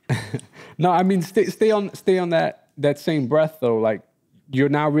 No, I mean, stay on that same breath though. Like you're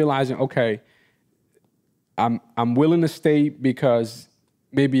now realizing, okay, I'm willing to stay because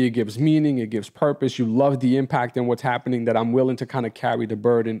maybe it gives meaning, it gives purpose. You love the impact and what's happening, that I'm willing to kind of carry the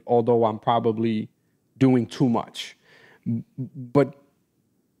burden, although I'm probably doing too much. But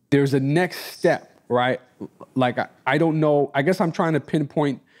there's a next step, right? Like, I don't know. I guess I'm trying to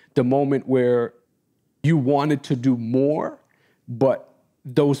pinpoint the moment where you wanted to do more, but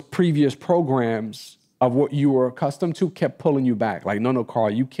those previous programs of what you were accustomed to kept pulling you back. Like, no,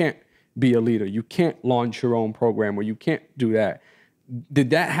 Karl, you can't be a leader. You can't launch your own program, or you can't do that.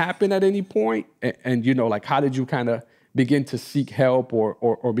 Did that happen at any point? And you know, like, how did you kind of begin to seek help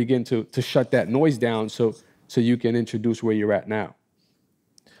or begin to shut that noise down so you can introduce where you're at now?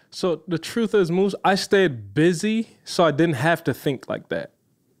 So the truth is, Moose, I stayed busy so I didn't have to think like that.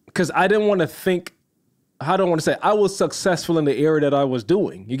 Because I didn't want to think, how do I want to say, I was successful in the area that I was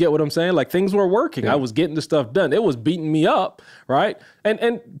doing. You get what I'm saying? Like things were working. Yeah. I was getting the stuff done. It was beating me up, right?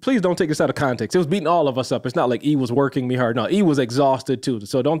 And please don't take this out of context. It was beating all of us up. It's not like E was working me hard. No, E was exhausted too.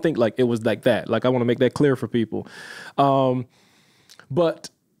 So don't think like it was like that. Like I want to make that clear for people. But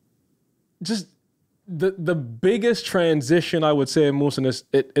just the biggest transition I would say, Moose, in this,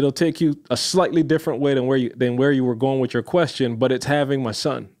 it'll take you a slightly different way than where you were going with your question, but it's having my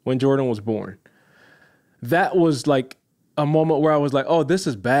son when Jordan was born. That was like a moment where I was like, oh, this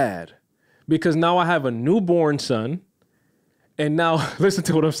is bad. Because now I have a newborn son. And now, listen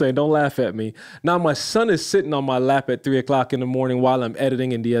to what I'm saying. Don't laugh at me. Now my son is sitting on my lap at 3 o'clock in the morning while I'm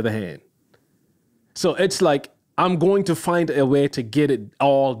editing in the other hand. So it's like, I'm going to find a way to get it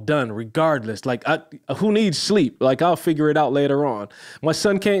all done regardless. Like, who needs sleep? Like, I'll figure it out later on. My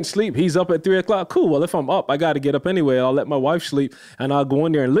son can't sleep. He's up at 3 o'clock. Cool. Well, if I'm up, I got to get up anyway. I'll let my wife sleep and I'll go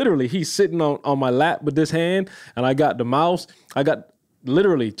in there. And literally, he's sitting on my lap with this hand and I got the mouse. I got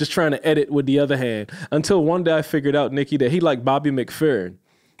literally just trying to edit with the other hand until one day I figured out, Nicky, that he liked Bobby McFerrin.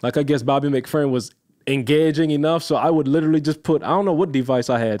 Like, I guess Bobby McFerrin was engaging enough. So I would literally just put, I don't know what device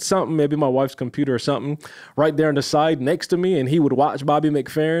I had, something, maybe my wife's computer or something, right there on the side next to me. And he would watch Bobby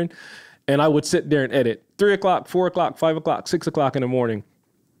McFerrin. And I would sit there and edit 3 o'clock, 4 o'clock, 5 o'clock, 6 o'clock in the morning.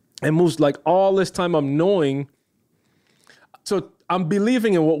 And moves like all this time I'm knowing. So I'm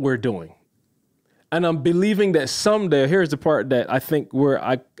believing in what we're doing. And I'm believing that someday, here's the part that I think where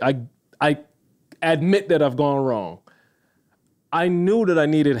I admit that I've gone wrong. I knew that I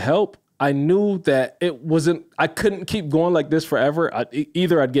needed help. I knew that I couldn't keep going like this forever.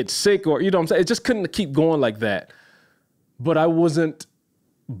 Either I'd get sick or, you know what I'm saying? It just couldn't keep going like that. But I wasn't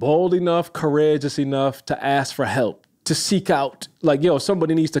bold enough, courageous enough to ask for help, to seek out, like, yo,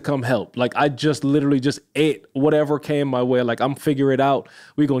 somebody needs to come help. Like, I just literally just ate whatever came my way. Like, I'm figure it out.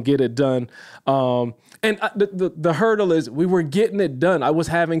 We're going to get it done. The hurdle is we were getting it done. I was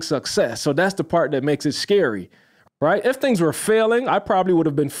having success. So that's the part that makes it scary, right? If things were failing, I probably would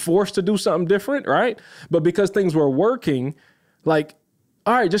have been forced to do something different, right? But because things were working, like,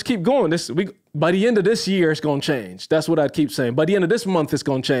 all right, just keep going. By the end of this year, it's going to change. That's what I'd keep saying. By the end of this month, it's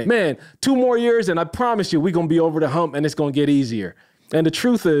going to change. Man, 2 more years, and I promise you, we're going to be over the hump, and it's going to get easier. And the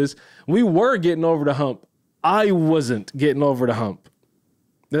truth is, we were getting over the hump. I wasn't getting over the hump.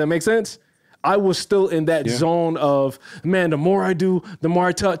 Does that make sense? I was still in that zone of, man, the more I do, the more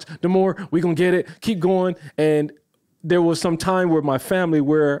I touch, the more we're going to get it. Keep going. And there was some time where my family,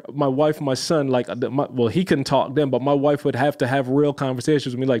 where my wife and my son, like, well, he couldn't talk then, but my wife would have to have real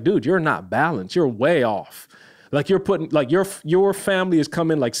conversations with me like, dude, you're not balanced. You're way off. Like, you're putting, like, your family is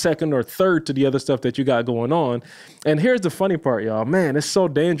coming like second or third to the other stuff that you got going on. And here's the funny part, y'all. Man, it's so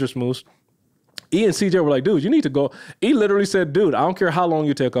dangerous, Moose. E and CJ were like, dude, you need to go. E literally said, dude, I don't care how long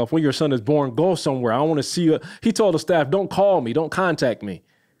you take off. When your son is born, go somewhere. I don't want to see you. He told the staff, don't call me. Don't contact me.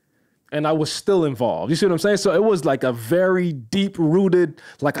 And I was still involved. You see what I'm saying? So it was like a very deep rooted,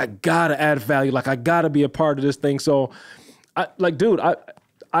 like, I gotta add value. Like, I gotta be a part of this thing. So I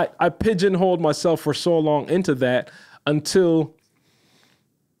pigeonholed myself for so long into that until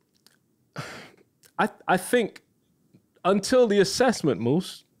I think until the assessment,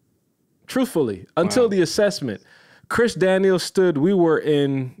 Moose, truthfully, until the assessment. Chris Daniels we were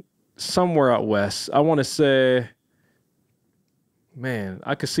in somewhere out west. I want to say, man,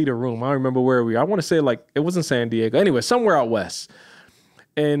 I could see the room. I don't remember where we were. I want to say, like, it wasn't San Diego. Anyway, somewhere out west.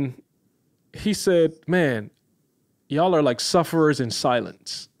 And he said, man, y'all are like sufferers in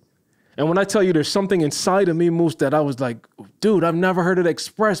silence. And when I tell you there's something inside of me, Moose, that I was like, dude, I've never heard it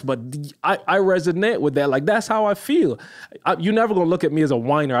expressed, but I resonate with that. Like, that's how I feel. You're never going to look at me as a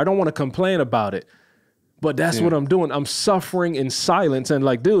whiner. I don't want to complain about it. But that's what I'm doing. I'm suffering in silence. And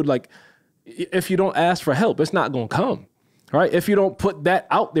like, dude, like, if you don't ask for help, it's not going to come. Right? If you don't put that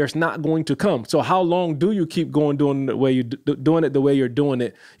out there, it's not going to come. So how long do you keep going doing it the way you're doing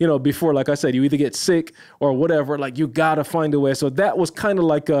it? You know, before, like I said, you either get sick or whatever. Like, you gotta find a way. So that was kind of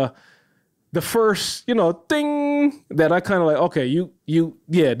like the first, you know, thing that I kind of like. Okay,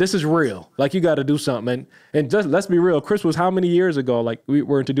 this is real. Like, you got to do something. And just let's be real. Chris was how many years ago? Like, we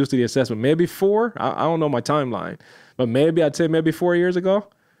were introduced to the assessment. Maybe 4. I don't know my timeline, but I'd say maybe 4 years ago.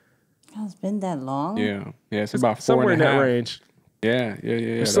 Oh, it's been that long? Yeah, it's about 4 somewhere and a half. in that range.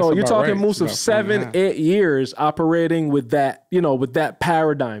 Yeah. So you're talking, right. Moose, of 7, 8 years operating with that, you know, with that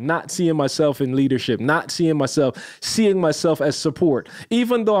paradigm, not seeing myself in leadership, seeing myself as support.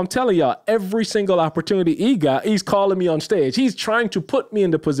 Even though I'm telling y'all, every single opportunity he's calling me on stage. He's trying to put me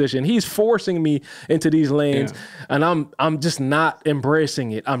into position. He's forcing me into these lanes, and I'm just not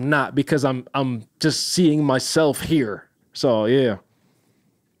embracing it. I'm not, because I'm just seeing myself here. So yeah.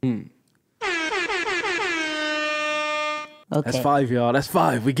 Okay. That's 5, y'all. That's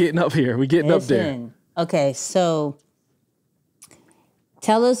 5. We getting up here. We getting up there. Okay, so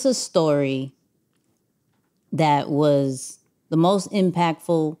tell us a story that was the most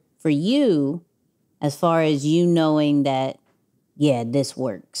impactful for you as far as you knowing that, yeah, this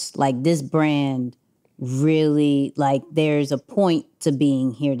works. Like, this brand really, like, there's a point to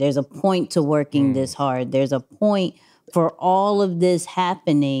being here. There's a point to working this hard. There's a point for all of this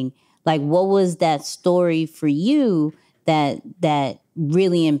happening. Like, what was that story for you that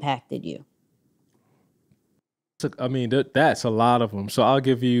really impacted you? I mean, that's a lot of them. So I'll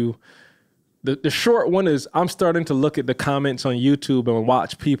give you the short one is, I'm starting to look at the comments on YouTube and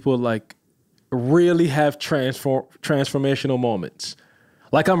watch people like really have transformational moments.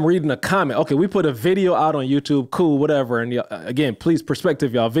 Like, I'm reading a comment. Okay, we put a video out on YouTube, cool, whatever. And again, please,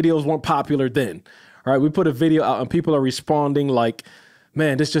 perspective, y'all. Videos weren't popular then. All right, we put a video out and people are responding like,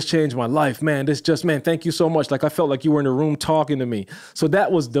 man, this just changed my life. Man, thank you so much. Like, I felt like you were in the room talking to me. So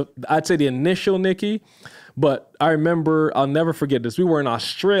that was I'd say the initial Nicky. But I remember, I'll never forget this. We were in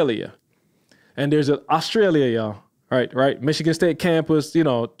Australia And there's an Australia, y'all. Right. Michigan State campus, you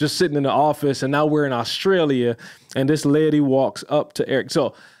know, just sitting in the office. And now we're in Australia. And this lady walks up to Eric.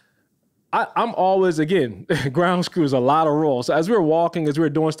 So I'm always, again, ground crew is a lot of roles. So as we're walking, as we're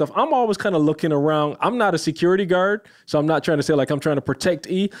doing stuff, I'm always kind of looking around. I'm not a security guard, so I'm not trying to say like I'm trying to protect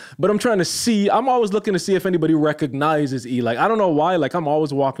E, but I'm trying to see, I'm always looking to see if anybody recognizes E. Like, I don't know why, like I'm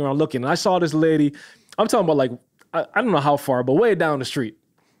always walking around looking. And I saw this lady, I'm talking about like, I don't know how far, but way down the street.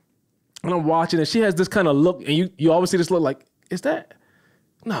 And I'm watching and she has this kind of look, and you always see this look like, is that?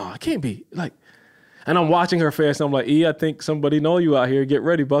 No, it can't be. Like, and I'm watching her face and I'm like, E, I think somebody know you out here. Get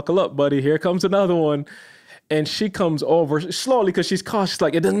ready, buckle up, buddy. Here comes another one. And she comes over slowly because she's cautious.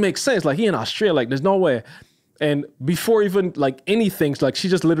 Like, it doesn't make sense. Like, he in Australia, like there's no way. And before even like anything, like she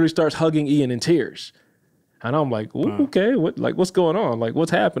just literally starts hugging Ian in tears. And I'm like, ooh, okay, what's going on? Like, what's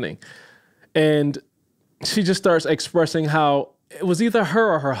happening? And she just starts expressing how it was either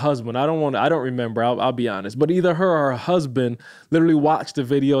her or her husband. I don't remember. I'll be honest. But either her or her husband literally watched the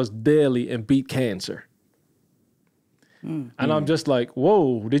videos daily and beat cancer. And I'm just like,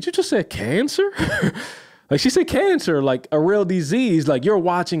 whoa, did you just say cancer? Like she said cancer, like a real disease. Like you're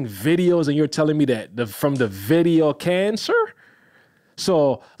watching videos and you're telling me that from the video cancer?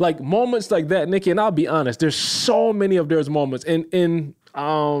 So like moments like that, Nicky, and I'll be honest, there's so many of those moments. In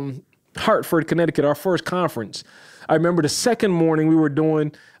Hartford, Connecticut, our first conference, I remember the second morning we were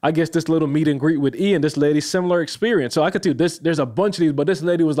doing, I guess, this little meet and greet with Ian, this lady, similar experience. So I could tell you this, there's a bunch of these, but this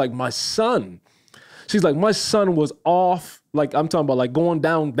lady was like, my son. She's like, my son was off, like I'm talking about like going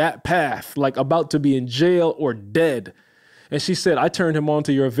down that path, like about to be in jail or dead. And she said, I turned him on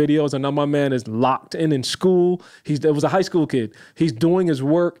to your videos and now my man is locked in school. It was a high school kid. He's doing his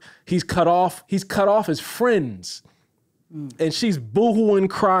work. He's cut off his friends. And she's boohooing,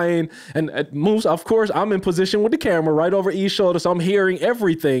 crying. And Moose, of course, I'm in position with the camera right over E's shoulder. So I'm hearing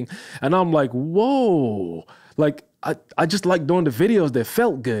everything. And I'm like, whoa, like, I just like doing the videos that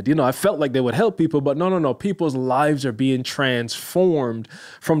felt good. You know, I felt like they would help people, but no. People's lives are being transformed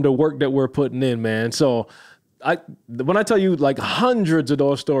from the work that we're putting in, man. So when I tell you like hundreds of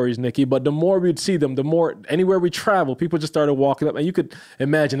those stories, Nicky, but the more we'd see them, the more anywhere we travel, people just started walking up, and you could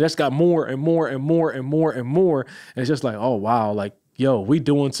imagine that's got more and more and more and more and more. And it's just like, oh, wow, like, yo, we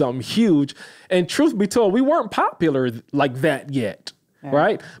doing something huge. And truth be told, we weren't popular like that yet.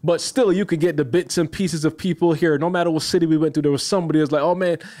 Right. But still, you could get the bits and pieces of people here. No matter what city we went to, there was somebody that's like, oh,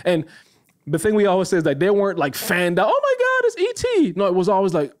 man. And the thing we always say is like they weren't like fanned out. Oh, my God, it's E.T. No, it was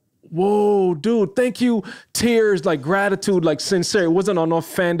always like, whoa, dude, thank you. Tears, like gratitude, like sincere. It wasn't on no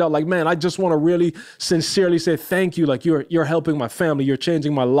fanned out. Like, man, I just want to really sincerely say thank you. Like you're helping my family. You're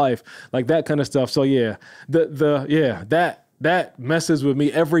changing my life. Like that kind of stuff. So, yeah, that messes with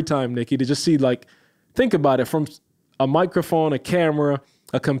me every time, Nicky, to just see like, think about it from a microphone, a camera,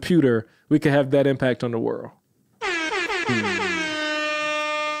 a computer, we could have that impact on the world.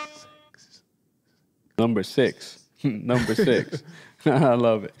 Number six. I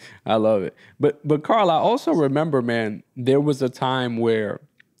love it. But Karl, I also remember, man, there was a time where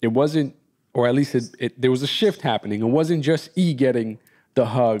it wasn't, or at least there was a shift happening. It wasn't just E getting the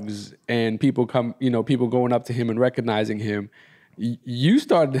hugs and people going up to him and recognizing him. You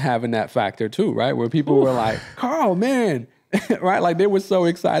started having that factor too, right? Where people were like, Karl, man, right? Like they were so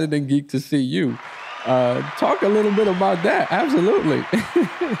excited and geeked to see you. Talk a little bit about that. Absolutely.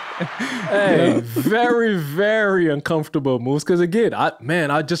 Hey, very, very uncomfortable moves. Because again,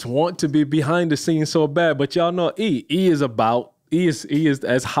 I just want to be behind the scenes so bad. But y'all know E is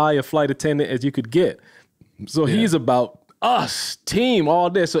as high a flight attendant as you could get. So he's about us, team, all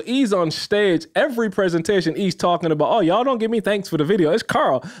this. So E's on stage. Every presentation, E's talking about, oh, y'all don't give me thanks for the video. It's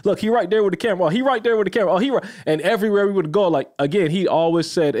Karl. Look, he right there with the camera. Oh, he right there with the camera. Oh, he right. And everywhere we would go, like, again, he always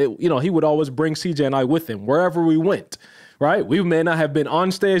said, he would always bring CJ and I with him wherever we went, right? We may not have been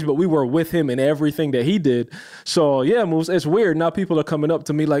on stage, but we were with him in everything that he did. So, yeah, Moose, it's weird. Now people are coming up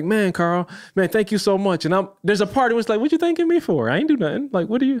to me like, man, Karl, man, thank you so much. And there's a part of it's like, what you thanking me for? I ain't do nothing. Like,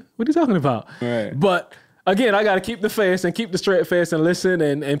 what are you talking about? Right. But again, I got to keep the face and keep the straight face and listen.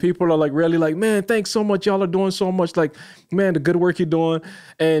 And people are like, really like, man, thanks so much. Y'all are doing so much. Like, man, the good work you're doing.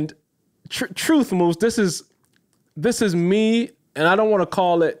 And truth, Moose, this is me. And I don't want to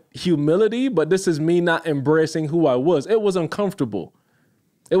call it humility, but this is me not embracing who I was. It was uncomfortable.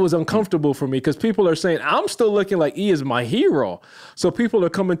 It was uncomfortable for me because people are saying, I'm still looking like E is my hero. So people are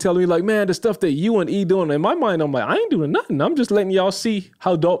coming telling me like, man, the stuff that you and E doing. In my mind, I'm like, I ain't doing nothing. I'm just letting y'all see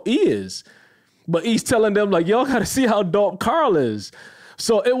how dope E is. But he's telling them, like, y'all got to see how dope Karl is.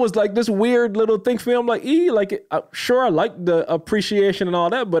 So it was like this weird little thing for me. I'm like, like, sure, I like the appreciation and all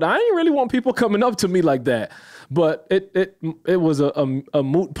that, but I ain't really want people coming up to me like that. But it was a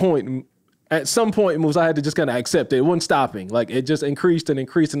moot point at some point, Moose, I had to just kind of accept it. It wasn't stopping. Like, it just increased and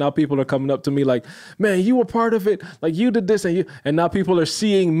increased. And now people are coming up to me like, man, you were part of it. Like, you did this. And now people are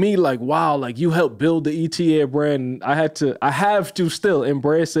seeing me like, wow, like you helped build the ETA brand. I have to still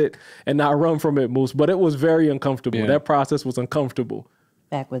embrace it and not run from it, Moose. But it was very uncomfortable. Yeah. That process was uncomfortable.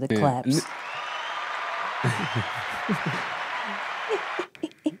 Back with the claps.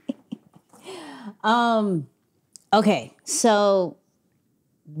 Okay, so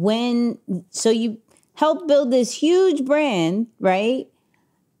you helped build this huge brand, right?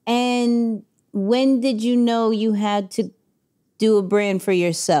 And when did you know you had to do a brand for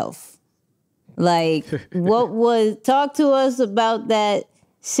yourself? Like, talk to us about that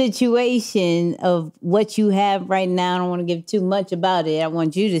situation of what you have right now. I don't want to give too much about it. I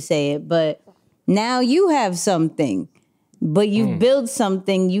want you to say it, but now you have something, but you've built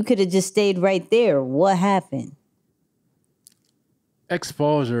something. You could have just stayed right there. What happened?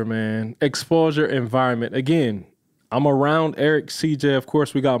 Exposure, man. Exposure environment. Again, I'm around Eric, CJ. Of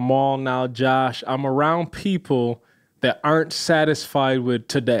course, we got Maul now, Josh. I'm around people that aren't satisfied with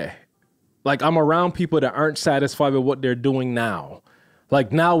today. Like, I'm around people that aren't satisfied with what they're doing now.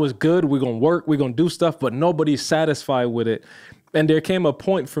 Like, now is good. We're going to work. We're going to do stuff, but nobody's satisfied with it. And there came a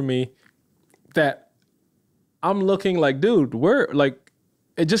point for me that I'm looking like, dude,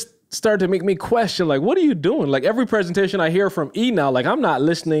 it just started to make me question, like, what are you doing? Like, every presentation I hear from E now, like, I'm not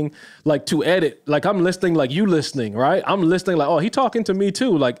listening, like, to edit. Like, I'm listening like you listening, right? I'm listening like, oh, he talking to me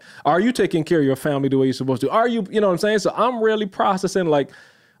too. Like, are you taking care of your family the way you're supposed to? Are you, you know what I'm saying? So I'm really processing like,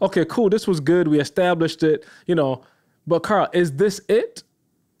 okay, cool, this was good. We established it, but Karl, is this it?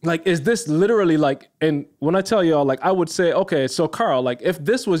 Like, is this literally like, and when I tell y'all, like, I would say, okay, so Karl, like, if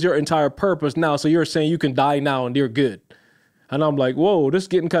this was your entire purpose now, so you're saying you can die now and you're good. And I'm like, whoa, this is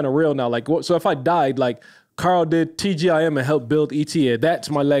getting kind of real now. Like, so if I died, like, Karl did TGIM and helped build ETA, that's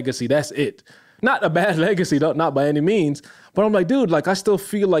my legacy, that's it. Not a bad legacy, not by any means, but I'm like, dude, like, I still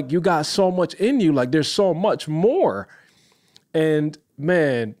feel like you got so much in you, like, there's so much more. And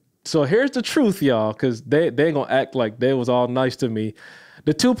man, so here's the truth, y'all, because they ain't gonna act like they was all nice to me.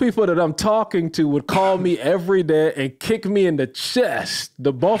 The two people that I'm talking to would call me every day and kick me in the chest.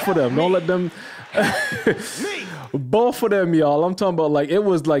 The both of them. Don't let them. Both of them, y'all. I'm talking about, like, it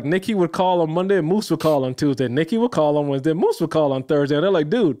was like Nicky would call on Monday and Moose would call on Tuesday. Nicky would call on Wednesday, Moose would call on Thursday. And they're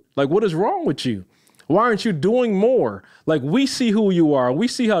like, dude, like, what is wrong with you? Why aren't you doing more? Like, we see who you are. We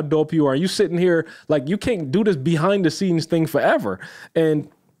see how dope you are. You sitting here, like, you can't do this behind the scenes thing forever. And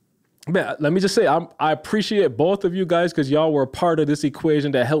man, let me just say, I appreciate both of you guys because y'all were a part of this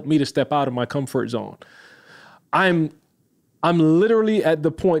equation that helped me to step out of my comfort zone. I'm literally at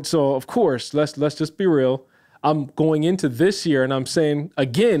the point. So of course, let's just be real. I'm going into this year and I'm saying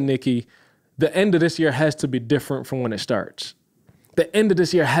again, Nicky, the end of this year has to be different from when it starts. The end of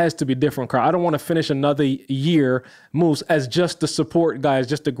this year has to be different, Karl. I don't want to finish another year, Moose, as just the support guy, as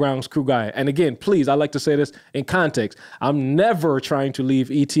just the grounds crew guy. And again, please, I like to say this in context. I'm never trying to leave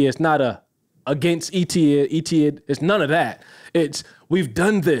ETA. It's not against ETA. ETA, it's none of that. It's, we've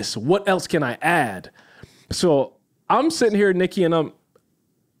done this. What else can I add? So I'm sitting here, Nicky, and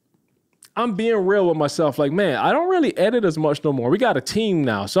I'm being real with myself. Like, man, I don't really edit as much no more. We got a team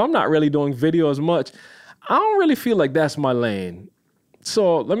now, so I'm not really doing video as much. I don't really feel like that's my lane.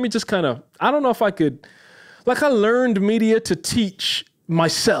 So let me just kind of, I don't know if I could, like, I learned media to teach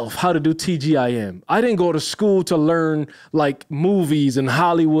myself how to do TGIM. I didn't go to school to learn like movies and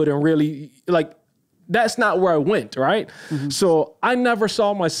Hollywood and really, like, that's not where I went, right? Mm-hmm. So I never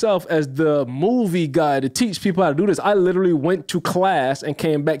saw myself as the movie guy to teach people how to do this. I literally went to class and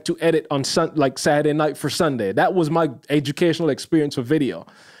came back to edit on like Saturday night for Sunday. That was my educational experience with video.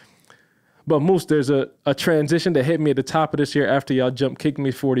 But Moose, there's a transition that hit me at the top of this year after y'all kicked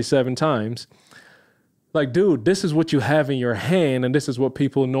me 47 times. Like, dude, this is what you have in your hand and this is what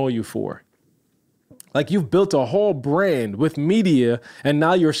people know you for. Like, you've built a whole brand with media and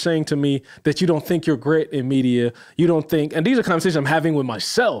now you're saying to me that you don't think you're great in media. You don't think, and these are conversations I'm having with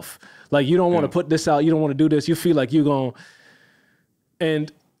myself. Like, you don't want to put this out. You don't want to do this. You feel like you're going,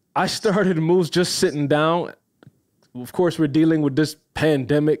 and I started moves just sitting down. Of course, we're dealing with this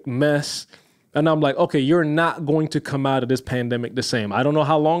pandemic mess. And I'm like, okay, you're not going to come out of this pandemic the same. I don't know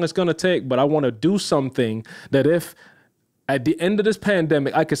how long it's going to take, but I want to do something that if at the end of this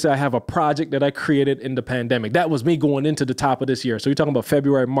pandemic, I could say I have a project that I created in the pandemic. That was me going into the top of this year. So you're talking about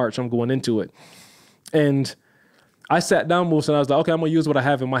February, March, I'm going into it. And I sat down, Moose, and I was like, okay, I'm going to use what I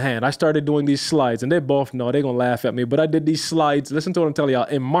have in my hand. I started doing these slides, and they both know, they're going to laugh at me, but I did these slides, listen to what I'm telling y'all,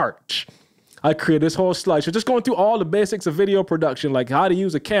 in March. I created this whole slideshow, just going through all the basics of video production, like how to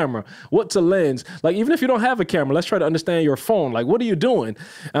use a camera, what's a lens. Like, even if you don't have a camera, let's try to understand your phone. Like, what are you doing?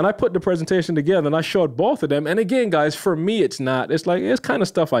 And I put the presentation together and I showed both of them. And again, guys, for me, it's kind of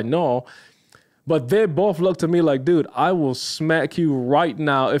stuff I know. But they both look to me like, dude, I will smack you right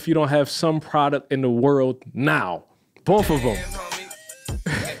now if you don't have some product in the world now. Both of them.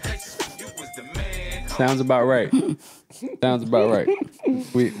 Sounds about right. Sounds about right.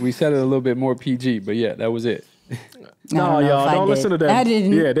 We said it a little bit more PG, but yeah, that was it. No, y'all, don't listen to that. I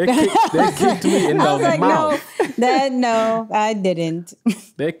didn't. Yeah, they kicked me in the mouth. No, I didn't.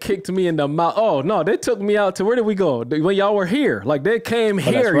 They kicked me in the mouth. Oh, no, they took me out to, where did we go? When y'all were here. Like, they came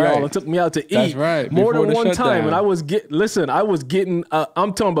here, right. y'all, and took me out to eat. That's right. More Before than one shutdown. time. And I was getting,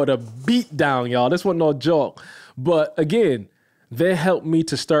 I'm talking about a beat down, y'all. This wasn't no joke. But again, they helped me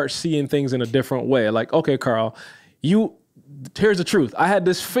to start seeing things in a different way. Like, okay, Karl, here's the truth. I had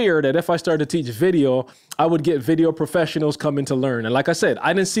this fear that if I started to teach video, I would get video professionals coming to learn. And like I said,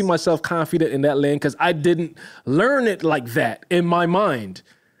 I didn't see myself confident in that lane because I didn't learn it like that in my mind.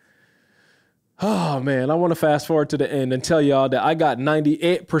 Oh, man, I want to fast forward to the end and tell y'all that I got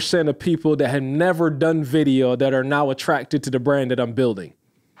 98% of people that have never done video that are now attracted to the brand that I'm building.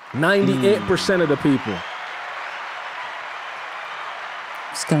 98% of the people.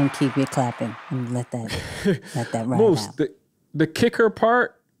 Just gonna keep you clapping and let that ride Moose, out. The kicker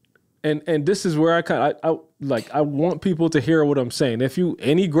part, and this is where I want people to hear what I'm saying. If you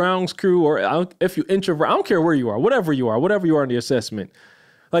any grounds crew or if you introvert, I don't care where you are, whatever you are in the assessment,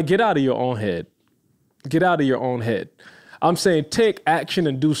 like, get out of your own head. Get out of your own head. I'm saying take action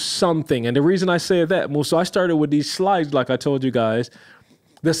and do something. And the reason I say that, Moose, so I started with these slides, like I told you guys.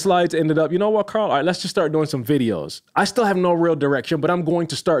 The slides ended up, you know what, Karl? All right, let's just start doing some videos. I still have no real direction, but I'm going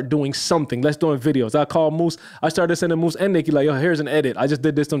to start doing something. Let's do videos. I called Moose. I started sending Moose and Nicky like, yo, here's an edit. I just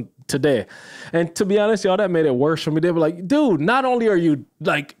did this today. And to be honest, y'all, that made it worse for me. They were like, dude, not only are you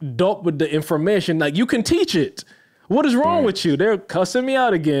like dope with the information, like you can teach it. What is wrong with you? They're cussing me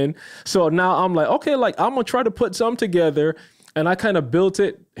out again. So now I'm like, okay, like I'm going to try to put some together. And I kind of built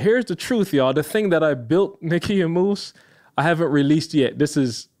it. Here's the truth, y'all. The thing that I built, Nicky and Moose, I haven't released yet. This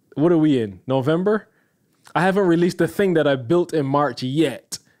is, what are we in? November? I haven't released the thing that I built in March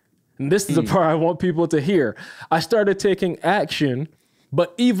yet. And this is the part I want people to hear. I started taking action,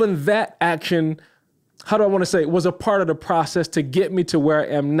 but even that action, how do I want to say, was a part of the process to get me to where I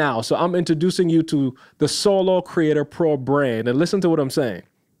am now. So I'm introducing you to the Solo Creator Pro brand. And listen to what I'm saying.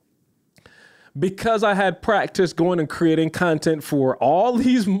 Because I had practice going and creating content for all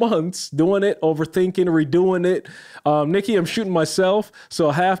these months, doing it, overthinking, redoing it. Nicky, I'm shooting myself.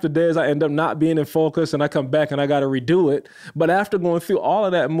 So half the days I end up not being in focus and I come back and I got to redo it. But after going through all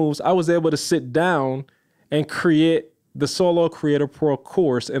of that moves, I was able to sit down and create the Solo Creator Pro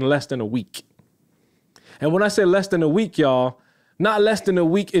course in less than a week. And when I say less than a week, y'all, not less than a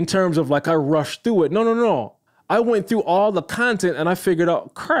week in terms of like I rushed through it. No. I went through all the content and I figured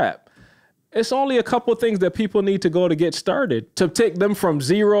out, crap. It's only a couple of things that people need to go to get started, to take them from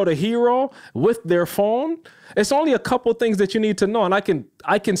zero to hero with their phone. It's only a couple of things that you need to know. And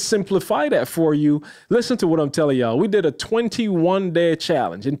I can simplify that for you. Listen to what I'm telling y'all. We did a 21-day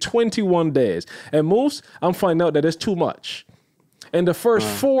challenge in 21 days. And Moose, I'm finding out that it's too much. In the first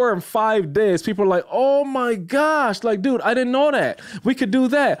 4 and 5 days, people are like, oh my gosh, like, dude, I didn't know that. We could do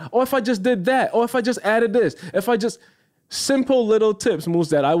that. Or if I just did that. Or if I just added this. If I just... Simple little tips, Moose,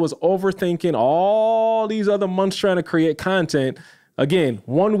 that I was overthinking all these other months trying to create content. Again,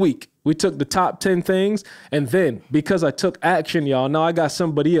 1 week, we took the top 10 things. And then because I took action, y'all, now I got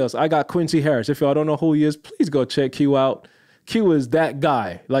somebody else. I got Quincy Harris. If y'all don't know who he is, please go check Q out. Q is that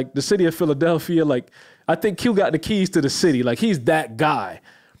guy. Like the city of Philadelphia, like I think Q got the keys to the city. Like he's that guy.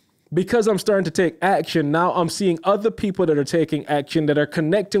 Because I'm starting to take action, now I'm seeing other people that are taking action that are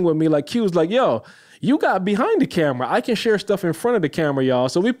connecting with me. Like Q's like, yo, you got behind the camera. I can share stuff in front of the camera, y'all.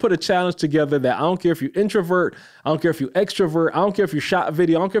 So we put a challenge together that I don't care if you introvert, I don't care if you extrovert, I don't care if you shot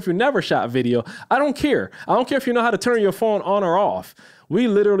video, I don't care if you never shot video. I don't care. I don't care if you know how to turn your phone on or off. We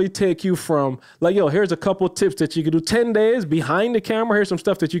literally take you from like, yo, here's a couple tips that you can do. 10 days behind the camera. Here's some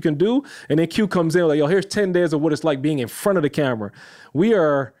stuff that you can do. And then Q comes in like, yo, here's 10 days of what it's like being in front of the camera.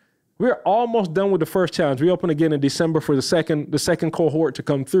 We're almost done with the first challenge. We open again in December for the second cohort to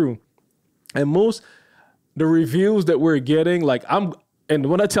come through. And most the reviews that we're getting, like and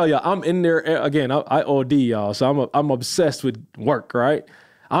when I tell you I'm in there again, I OD y'all, so I'm obsessed with work, right?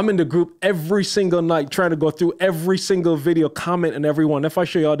 I'm in the group every single night trying to go through every single video, comment on everyone. If I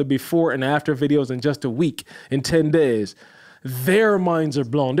show y'all the before and after videos in just a week, in 10 days, their minds are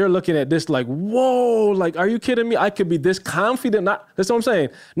blown. They're looking at this like, whoa, like, are you kidding me? I could be this confident. That's what I'm saying.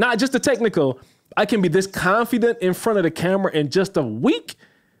 Not just the technical. I can be this confident in front of the camera in just a week.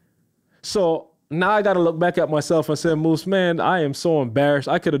 So now I got to look back at myself and say, Moose, man, I am so embarrassed.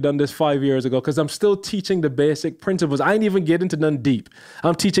 I could have done this 5 years ago because I'm still teaching the basic principles. I ain't even get into none deep.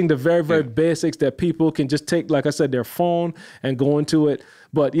 I'm teaching the very, very basics that people can just take, like I said, their phone and go into it.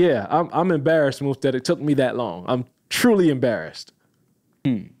 But yeah, I'm embarrassed, Moose, that it took me that long. I'm truly embarrassed.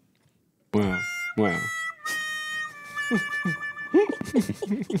 Wow.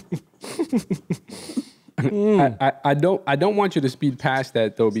 I don't want you to speed past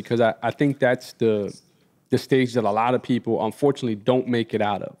that though, because I think that's the stage that a lot of people unfortunately don't make it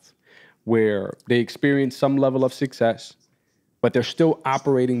out of, where they experience some level of success, but they're still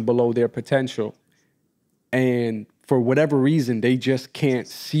operating below their potential. And for whatever reason, they just can't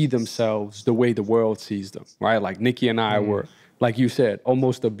see themselves the way the world sees them, right? Like Nicky and I were, like you said,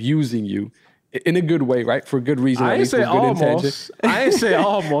 almost abusing you in a good way, right? For good reason. I ain't say almost. I ain't say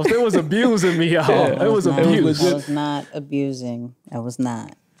almost. It was abusing me, y'all. Yeah, it was abuse. I was not abusing. I was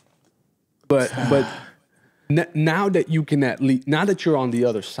not. But now that you can now that you're on the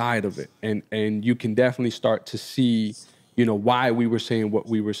other side of it, and you can definitely start to see, why we were saying what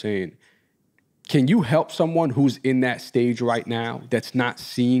we were saying. Can you help someone who's in that stage right now that's not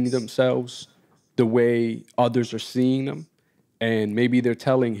seeing themselves the way others are seeing them? And maybe they're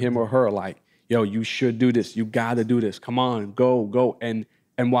telling him or her like, yo, you should do this. You got to do this. Come on, go. And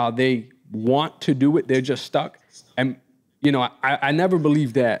while they want to do it, they're just stuck. And, I never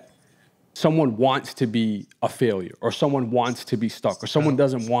believed that someone wants to be a failure or someone wants to be stuck or someone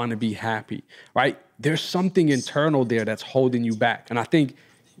doesn't want to be happy, right? There's something internal there that's holding you back. And I think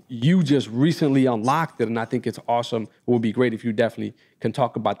you just recently unlocked it, and I think it's awesome. It would be great if you definitely can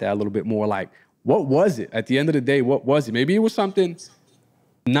talk about that a little bit more. Like, what was it? At the end of the day, what was it? Maybe it was something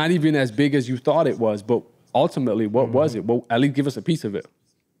not even as big as you thought it was, but ultimately, what was it? Well, at least give us a piece of it.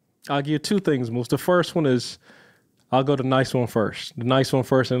 I'll give you two things, Moose. The first one is, I'll go to the nice one first. The nice one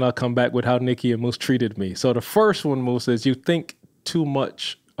first, and I'll come back with how Nicky and Moose treated me. So the first one, Moose, is you think too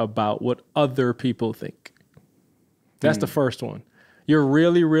much about what other people think. That's the first one. You're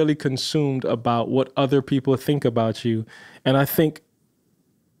really, really consumed about what other people think about you. And I think,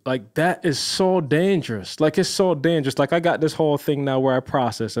 like, that is so dangerous. Like, it's so dangerous. Like, I got this whole thing now where I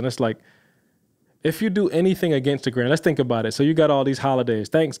process, and it's like, if you do anything against the grain, let's think about it. So you got all these holidays,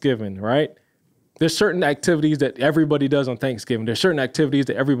 Thanksgiving, right? There's certain activities that everybody does on Thanksgiving. There's certain activities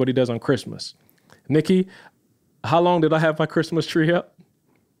that everybody does on Christmas. Nicky, how long did I have my Christmas tree up?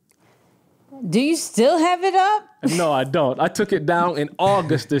 Do you still have it up? No, I don't. I took it down in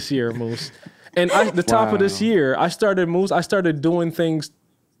August this year, Moose. And the top of this year, I started doing things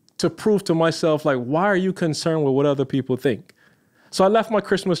to prove to myself, like, why are you concerned with what other people think? So I left my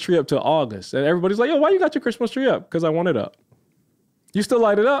Christmas tree up till August. And everybody's like, yo, why you got your Christmas tree up? Because I want it up. You still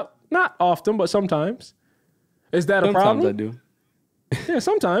light it up? Not often, but sometimes. Is that a problem? Sometimes I do. Yeah,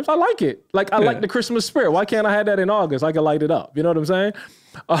 sometimes. I like it. Like, I like the Christmas spirit. Why can't I have that in August? I can light it up. You know what I'm saying?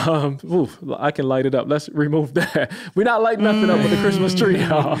 I can light it up. Let's remove that. We're not lighting nothing up with the Christmas tree,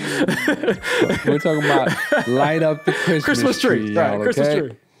 y'all. We're talking about light up the Christmas tree. Right, okay? Christmas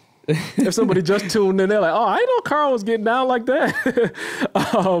tree. If somebody just tuned in, they're like, oh, I didn't know Karl was getting down like that.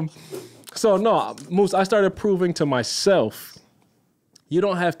 So no, Moose, I started proving to myself, you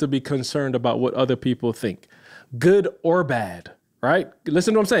don't have to be concerned about what other people think, good or bad, right?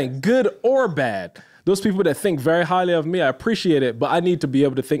 Listen to what I'm saying, good or bad. Those people that think very highly of me, I appreciate it, but I need to be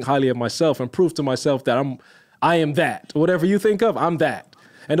able to think highly of myself and prove to myself that I am that. Whatever you think of, I'm that.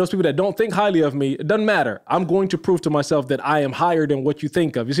 And those people that don't think highly of me, it doesn't matter. I'm going to prove to myself that I am higher than what you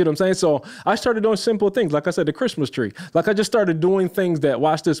think of. You see what I'm saying? So I started doing simple things. Like I said, the Christmas tree. Like I just started doing things that,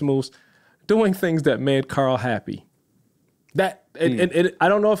 watch this, Moose, doing things that made Karl happy. I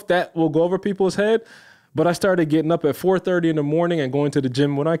don't know if that will go over people's head, but I started getting up at 4:30 in the morning and going to the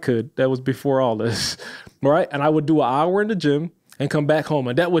gym when I could. That was before all this, right? And I would do an hour in the gym and come back home.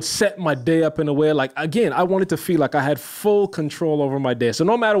 And that would set my day up in a way, like, again, I wanted to feel like I had full control over my day. So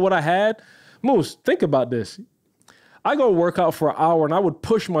no matter what I had, Moose, think about this. I go work out for an hour and I would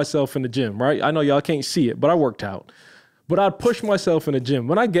push myself in the gym, right? I know y'all can't see it, but I worked out. But I'd push myself in the gym.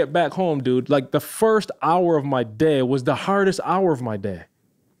 When I get back home, dude, like the first hour of my day was the hardest hour of my day.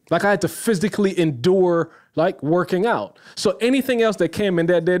 Like I had to physically endure like working out. So anything else that came in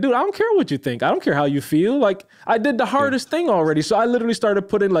that day, dude, I don't care what you think. I don't care how you feel. Like I did the hardest thing already. So I literally started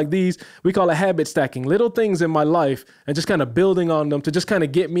putting like these, we call it habit stacking, little things in my life and just kind of building on them to just kind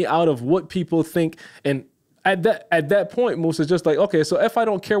of get me out of what people think. And at that point, Moose is just like, okay, so if I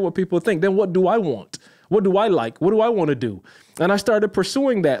don't care what people think, then what do I want? What do I like? What do I want to do? And I started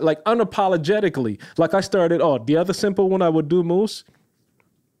pursuing that, like unapologetically. Like I started, the other simple one I would do, Moose.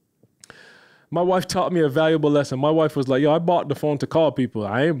 My wife taught me a valuable lesson. My wife was like, yo, I bought the phone to call people.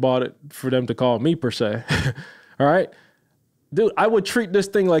 I ain't bought it for them to call me per se. All right. Dude, I would treat this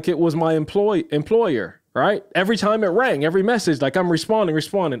thing like it was my employer, right? Every time it rang, every message, like I'm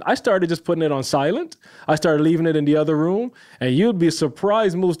responding. I started just putting it on silent. I started leaving it in the other room, and you'd be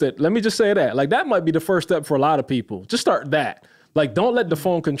surprised, Moose, that, let me just say that, like that might be the first step for a lot of people. Just start that. Like, don't let the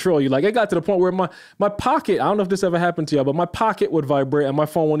phone control you. Like, it got to the point where my pocket, I don't know if this ever happened to y'all, but my pocket would vibrate and my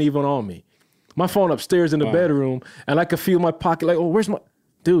phone wasn't even on me. My phone upstairs in the bedroom, and I could feel my pocket like, where's my,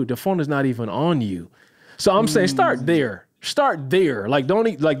 dude, the phone is not even on you. So I'm saying start there. Start there. Like,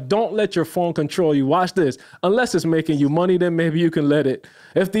 don't let your phone control you. Watch this. Unless it's making you money, then maybe you can let it.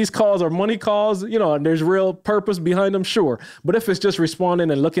 If these calls are money calls, and there's real purpose behind them, sure. But if it's just responding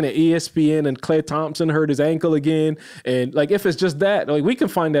and looking at ESPN and Klay Thompson hurt his ankle again, and like if it's just that, like we can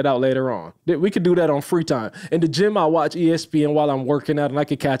find that out later on. We could do that on free time. In the gym, I watch ESPN while I'm working out, and I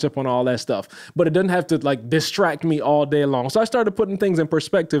could catch up on all that stuff. But it doesn't have to like distract me all day long. So I started putting things in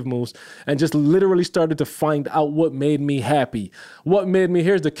perspective, Moose, and just literally started to find out what made me happy. What made me,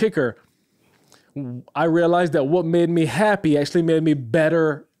 here's the kicker. I realized that what made me happy actually made me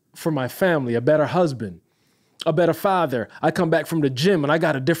better for my family, a better husband, a better father. I come back from the gym and I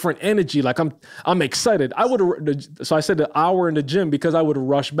got a different energy. Like I'm excited. So I said the hour in the gym because I would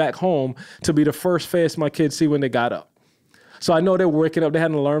rush back home to be the first face my kids see when they got up. So I know they're waking up. They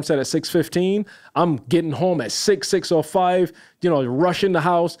had an alarm set at 6:15. I'm getting home at 6:05, rushing the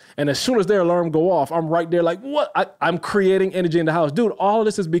house. And as soon as their alarm go off, I'm right there like, what? I'm creating energy in the house. Dude, all of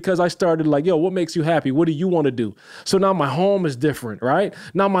this is because I started like, yo, what makes you happy? What do you want to do? So now my home is different, right?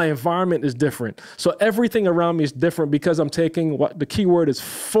 Now my environment is different. So everything around me is different because I'm taking what the key word is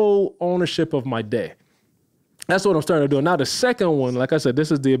full ownership of my day. That's what I'm starting to do. Now the second one, like I said, this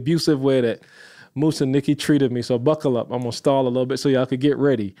is the abusive way that Moose and Nicky treated me, so buckle up. I'm going to stall a little bit so y'all could get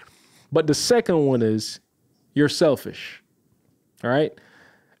ready. But the second one is you're selfish, all right?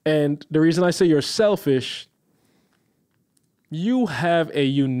 And the reason I say you're selfish, you have a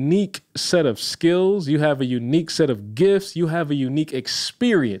unique set of skills. You have a unique set of gifts. You have a unique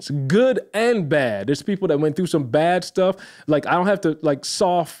experience, good and bad. There's people that went through some bad stuff. Like, I don't have to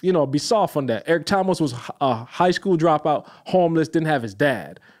be soft on that. Eric Thomas was a high school dropout, homeless, didn't have his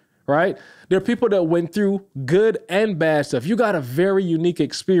dad. Right? There are people that went through good and bad stuff. You got a very unique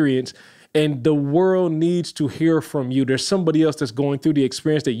experience, and the world needs to hear from you. There's somebody else that's going through the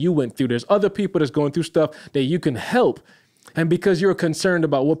experience that you went through. There's other people that's going through stuff that you can help. And because you're concerned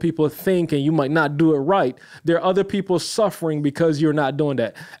about what people think and you might not do it right, there are other people suffering because you're not doing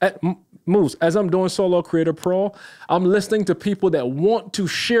that. Moose, as I'm doing Solo Creator Pro, I'm listening to people that want to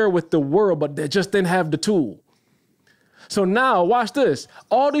share with the world, but they just didn't have the tool. So now, watch this.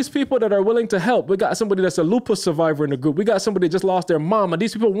 All these people that are willing to help, we got somebody that's a lupus survivor in the group. We got somebody that just lost their mom. And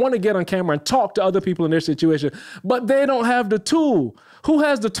these people want to get on camera and talk to other people in their situation, but they don't have the tool. Who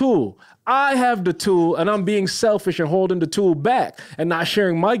has the tool? I have the tool, and I'm being selfish and holding the tool back and not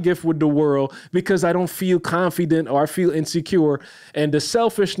sharing my gift with the world because I don't feel confident or I feel insecure. And the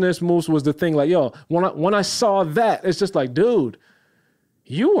selfishness, Moose, was the thing. Like, yo, when I saw that, it's just like, dude,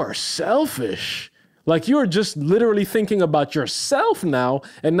 you are selfish. Like, you're just literally thinking about yourself now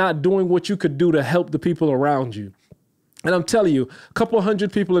and not doing what you could do to help the people around you. And I'm telling you, a couple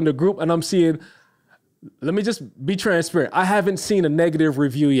hundred people in the group, and I'm seeing, let me just be transparent. I haven't seen a negative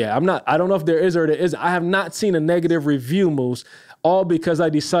review yet. I don't know if there is or there isn't. I have not seen a negative review, Moose, all because I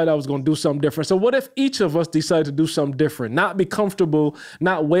decided I was going to do something different. So what if each of us decide to do something different, not be comfortable,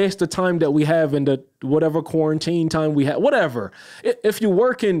 not waste the time that we have in the whatever quarantine time we have, whatever. If you're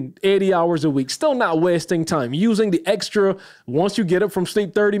working 80 hours a week, still not wasting time, using the extra, once you get up from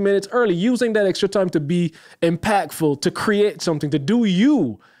sleep 30 minutes early, using that extra time to be impactful, to create something, to do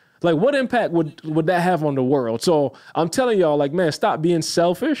you. Like, what impact would that have on the world? So I'm telling y'all, like, man, stop being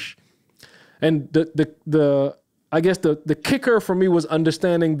selfish. And I guess the kicker for me was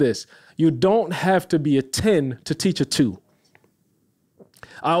understanding this. You don't have to be a 10 to teach a 2.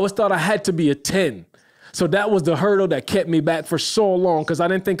 I always thought I had to be a 10. So that was the hurdle that kept me back for so long because I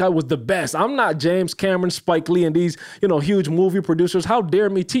didn't think I was the best. I'm not James Cameron, Spike Lee, and these, huge movie producers. How dare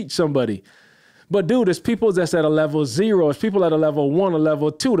me teach somebody? But dude, there's people that's at a level 0. There's people at a level 1, a level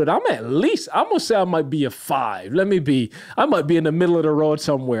 2 that I'm going to say I might be a 5. I might be in the middle of the road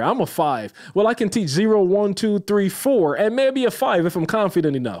somewhere. I'm a 5. Well, I can teach 0, 1, 2, 3, 4, and maybe a 5 if I'm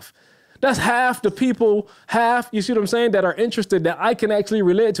confident enough. That's half the people, you see what I'm saying, that are interested that I can actually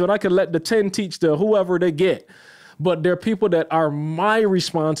relate to, and I can let the 10 teach the whoever they get. but there are people that are my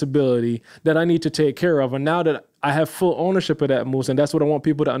responsibility that I need to take care of. And now that I have full ownership of that, Moose, and that's what I want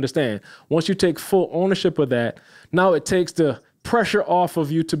people to understand. Once you take full ownership of that, now it takes the pressure off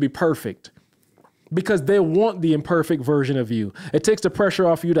of you to be perfect, because they want the imperfect version of you. It takes the pressure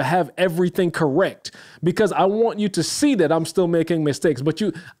off you to have everything correct, because I want you to see that I'm still making mistakes,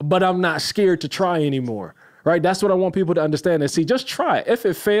 but I'm not scared to try anymore, right? That's what I want people to understand and see. Just try it. If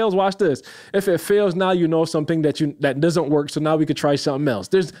it fails, watch this. If it fails, now you know something that doesn't work, so now we could try something else.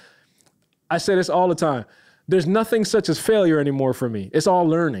 I say this all the time. There's nothing such as failure anymore for me. It's all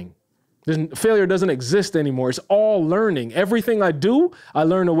learning. Failure doesn't exist anymore. It's all learning. Everything I do, I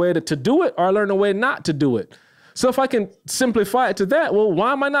learn a way to do it, or I learn a way not to do it. So if I can simplify it to that, well,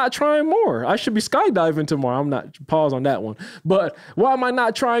 why am I not trying more? I should be skydiving tomorrow. I'm not, pause on that one. But why am I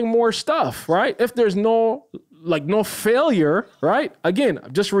not trying more stuff, right? If there's no failure, right? Again,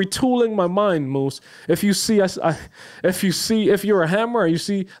 I'm just retooling my mind, Moose. If you're a hammer, you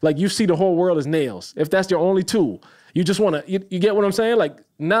see the whole world as nails. If that's your only tool, you just want to, you get what I'm saying? Like,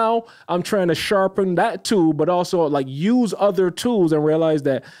 now I'm trying to sharpen that tool, but also like use other tools and realize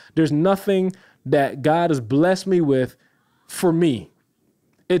that there's nothing that God has blessed me with for me.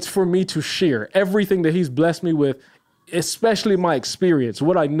 It's for me to share. Everything that he's blessed me with, especially my experience,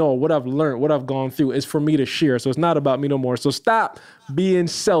 what I know, what I've learned, what I've gone through, is for me to share. So it's not about me no more. So stop being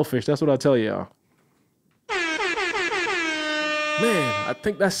selfish. That's what I tell y'all. Man, I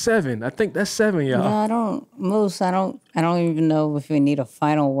think that's 7. Y'all. No, Moose, I don't even know if we need a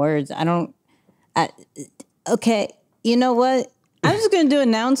final words. Okay, you know what? I'm just going to do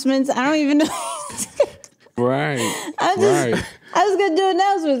announcements. I don't even know. Right. I was going to do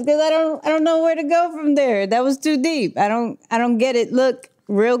announcements because I don't know where to go from there. That was too deep. I don't get it. Look,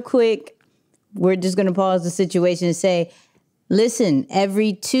 real quick, we're just going to pause the situation and say, listen,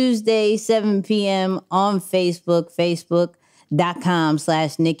 every Tuesday, 7 p.m. on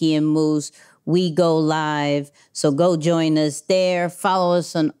Facebook.com/nickyandmoose. We go live. So go join us there. Follow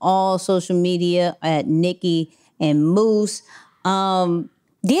us on all social media at Nicky and Moose. We're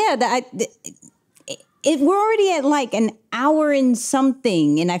already at like an hour and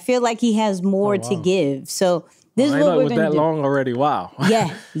something, and I feel like he has more to give. So this is what we're going to do. That long already. Wow.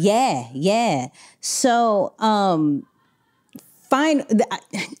 Yeah. So, I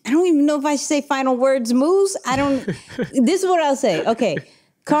don't even know if I should say final words, Moose. This is what I'll say. Okay,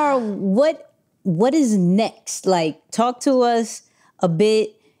 Karl, what is next? Like, talk to us a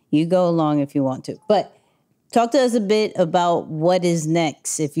bit. You go along if you want to, but talk to us a bit about what is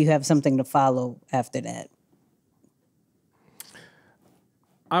next if you have something to follow after that.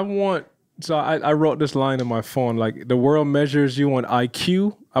 I wrote this line in my phone, like, the world measures you on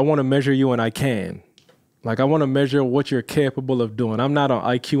IQ. I want to measure you on I can. Like, I want to measure what you're capable of doing. I'm not on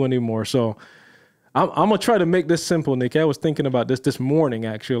IQ anymore. So I'm going to try to make this simple, Nick. I was thinking about this morning,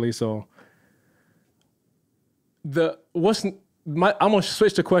 actually. So I'm going to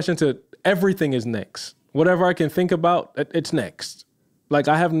switch the question to everything is next. Whatever I can think about, it's next. Like,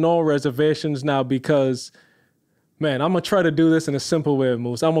 I have no reservations now because, man, I'm going to try to do this in a simple way,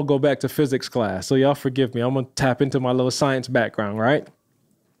 Moose. I'm going to go back to physics class. So y'all forgive me. I'm going to tap into my little science background, right?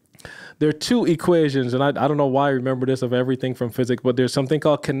 There are 2 equations, and I don't know why I remember this of everything from physics, but there's something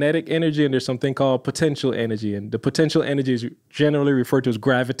called kinetic energy and there's something called potential energy. And the potential energy is generally referred to as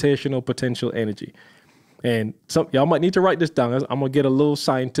gravitational potential energy. And y'all might need to write this down. I'm going to get a little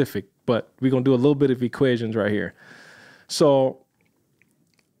scientific, but we're going to do a little bit of equations right here. So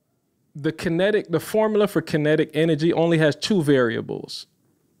the formula for kinetic energy only has 2 variables.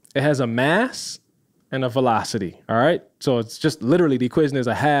 It has a mass and a velocity, all right? So it's just literally the equation is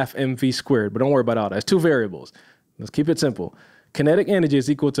a half mv squared, but don't worry about all that. It's 2 variables. Let's keep it simple. Kinetic energy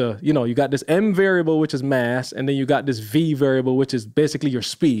is equal to, you got this m variable, which is mass, and then you got this v variable, which is basically your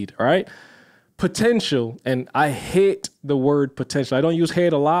speed, all right? Potential, and I hate the word potential. I don't use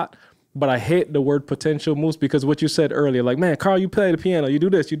hate a lot, but I hate the word potential, Moose, because what you said earlier, like, man, Karl, you play the piano, you do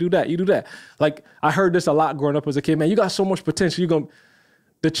this, you do that, you do that. Like, I heard this a lot growing up as a kid, man, you got so much potential.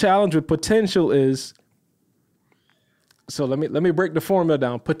 The challenge with potential is, so let me break the formula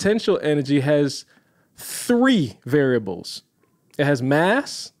down. Potential energy has 3 variables. It has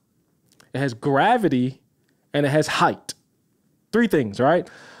mass, it has gravity, and it has height. 3 things, right?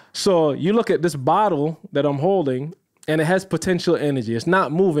 So you look at this bottle that I'm holding, and it has potential energy. It's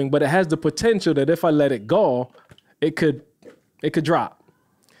not moving, but it has the potential that if I let it go, it could drop.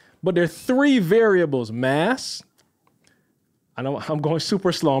 But there are 3 variables: mass. I know I'm going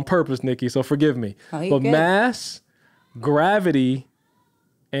super slow on purpose, Nicky, so forgive me. But good. Mass, gravity,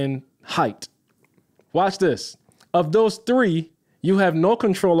 and height. Watch this. Of those 3, you have no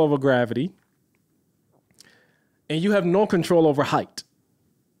control over gravity. and you have no control over height.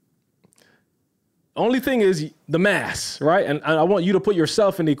 Only thing is the mass, right? And I want you to put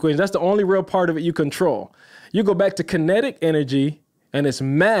yourself in the equation. That's the only real part of it you control. You go back to kinetic energy, and it's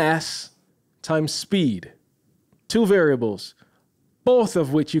mass times speed. 2 variables, both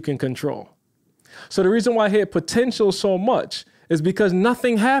of which you can control. So the reason why I hate potential so much is because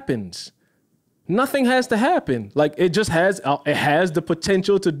nothing happens. Nothing has to happen. Like it just has the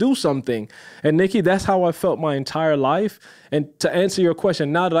potential to do something. And Nicky, that's how I felt my entire life. And to answer your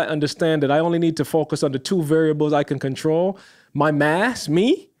question, now that I understand that I only need to focus on the 2 variables I can control, my mass,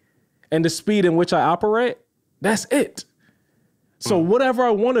 me, and the speed in which I operate, that's it. So whatever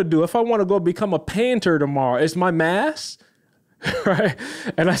I want to do, if I want to go become a painter tomorrow, it's my mass, right?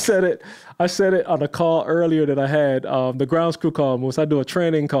 And I said it on a call earlier that I had, the ground crew call, Moose. I do a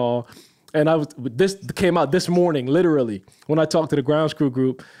training call. And this came out this morning, literally, when I talked to the ground crew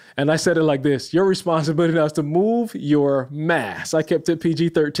group. And I said it like this: your responsibility now is to move your mass. I kept it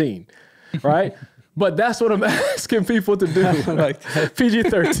PG-13, right? But that's what I'm asking people to do. I like that.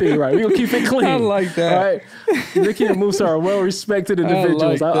 PG-13, right? We're going to keep it clean. I like that. Right? Nicky and Moose are well-respected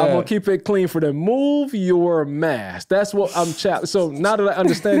individuals. I'm going to keep it clean for them. Move your mass. That's what I'm So now that I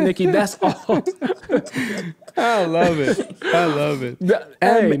understand, Nicky, that's all. I love it. I love it.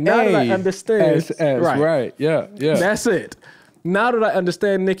 Hey, now that I understand. Right. Yeah. That's it. Now that I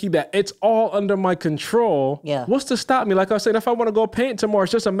understand, Nicky, that it's all under my control, what's to stop me? Like I said, if I want to go paint tomorrow,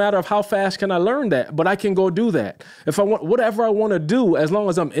 it's just a matter of how fast can I learn that. But I can go do that. If I want whatever I want to do, as long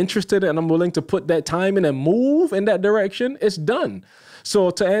as I'm interested and I'm willing to put that time in and move in that direction, it's done.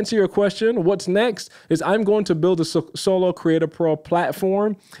 So to answer your question, what's next is I'm going to build a Solo Creator Pro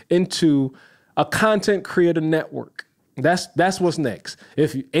platform into a content creator network. That's what's next.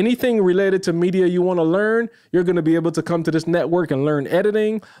 If anything related to media you want to learn, you're going to be able to come to this network and learn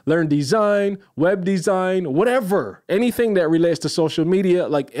editing, learn design, web design, whatever. Anything that relates to social media,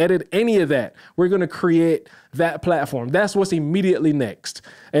 like edit, any of that. We're going to create that platform. That's what's immediately next.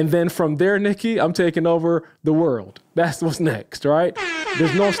 And then from there, Nicky, I'm taking over the world. That's what's next, right?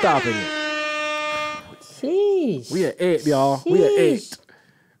 There's no stopping it. Sheesh. We at 8, y'all. Sheesh. We at 8.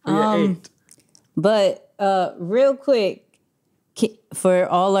 We at 8. But real quick, for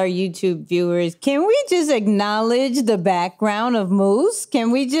all our YouTube viewers, can we just acknowledge the background of Moose? Can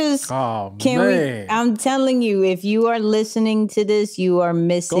we just? I'm telling you, if you are listening to this, you are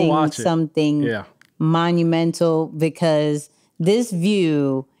missing something monumental, because this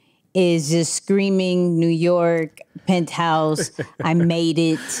view is just screaming New York penthouse. I made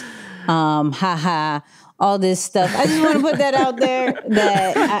it. Haha. All this stuff. I just want to put that out there,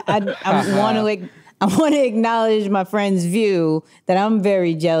 that I want to acknowledge my friend's view that I'm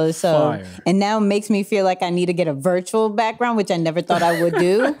very jealous of. And now it makes me feel like I need to get a virtual background, which I never thought I would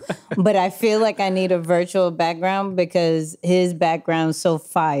do. But I feel like I need a virtual background because his background's so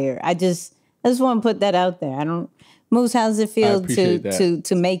fire. I just want to put that out there. Moose, how does it feel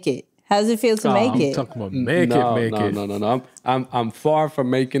to make it? How does it feel to make it? I'm talking about make it. No. I'm far from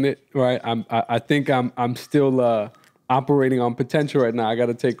making it. Right. I think I'm still operating on potential right now. I got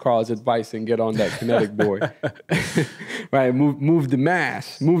to take Karl's advice and get on that kinetic board. Right. Move the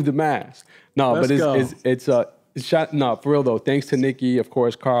mass. Move the mass. No, but it's shot. No, for real though. Thanks to Nicky, of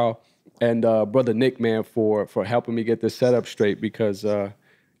course, Karl, and brother Nick, man, for helping me get this set up straight, because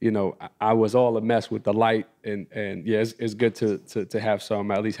I was all a mess with the light, and yeah, it's good to have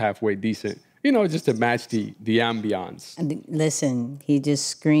some at least halfway decent, just to match the ambiance. Listen, he just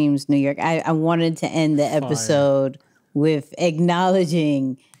screams New York. I wanted to end the episode with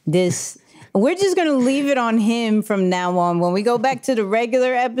acknowledging this. We're just going to leave it on him from now on. When we go back to the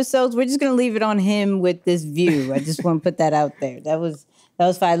regular episodes, we're just going to leave it on him with this view. I just want to put that out there. That was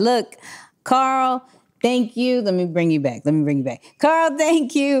fine. Look, Karl, thank you. Let me bring you back. Karl,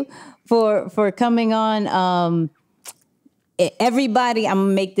 thank you for coming on. Everybody, I'm going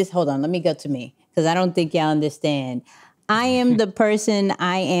to make this. Hold on. Let me go to me, because I don't think y'all understand. I am the person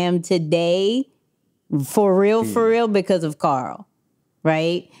I am today for real, because of Karl,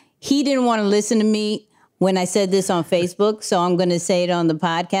 right? He didn't want to listen to me when I said this on Facebook, so I'm going to say it on the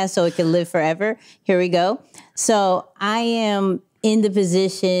podcast so it can live forever. Here we go. So I am in the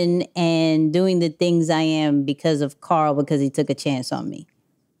position and doing the things I am because of Karl, because he took a chance on me.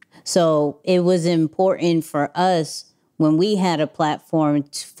 So it was important for us when we had a platform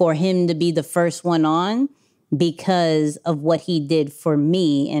for him to be the first one on, because of what he did for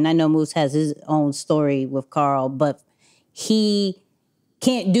me. And I know Moose has his own story with Karl, but he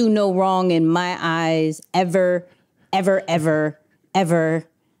can't do no wrong in my eyes ever. Even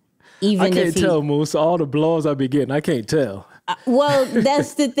I can't tell, Moose. All the blows I be getting, I can't tell. Well,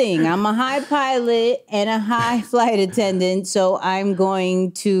 that's the thing. I'm a high pilot and a high flight attendant, so I'm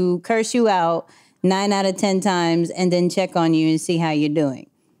going to curse you out 9 out of 10 times and then check on you and see how you're doing.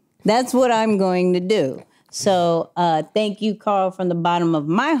 That's what I'm going to do. So thank you, Karl, from the bottom of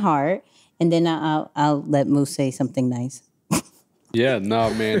my heart. And then I'll let Moose say something nice. Yeah,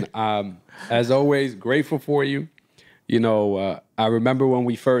 no, man. As always, grateful for you. You know, I remember when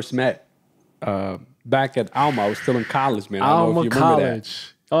we first met back at Alma. I was still in college, man. I don't know if you remember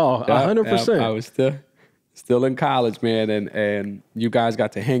College. That. Oh, 100%. I was still in college, man. And you guys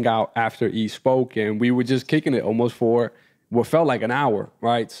got to hang out after E spoke, and we were just kicking it almost for what felt like an hour,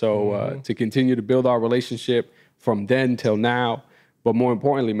 right? So to continue to build our relationship from then till now. But more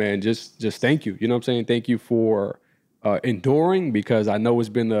importantly, man, just thank you. You know what I'm saying? Thank you for enduring, because I know it's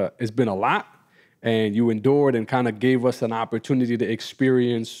been a lot, and you endured and kind of gave us an opportunity to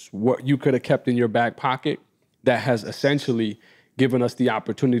experience what you could have kept in your back pocket that has essentially given us the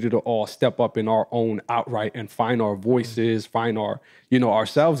opportunity to all step up in our own outright and find our voices, find our,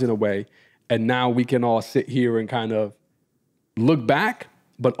 ourselves in a way. And now we can all sit here and kind of look back,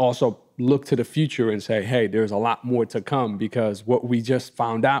 but also look to the future and say, hey, there's a lot more to come, because what we just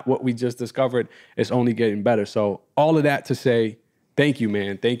found out, what we just discovered is only getting better. So all of that to say, thank you,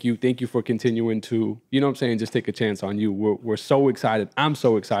 man. Thank you. Thank you for continuing to, just take a chance on you. We're so excited. I'm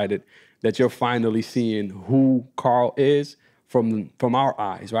so excited that you're finally seeing who Karl is from our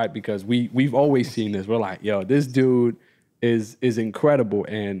eyes, right? Because we've always seen this. We're like, yo, this dude is incredible.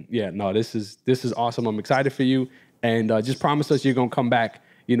 And yeah, no, this is awesome. I'm excited for you. And just promise us you're going to come back,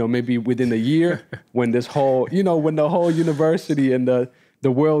 maybe within a year when this whole, when the whole university and the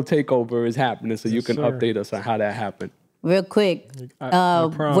world takeover is happening, so you can update us on how that happened. Real quick,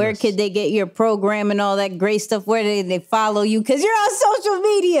 where could they get your program and all that great stuff? Where they follow you? Because you're on social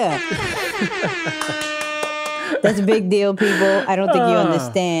media. That's a big deal, people. I don't think you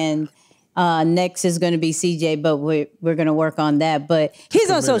understand. Next is going to be CJ, but we're going to work on that. But he's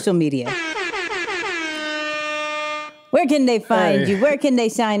on social media. Where can they find you? Where can they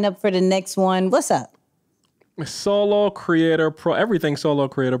sign up for the next one? What's up? Solo Creator Pro, everything Solo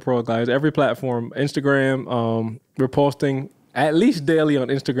Creator Pro, guys. Every platform, Instagram. We're posting at least daily on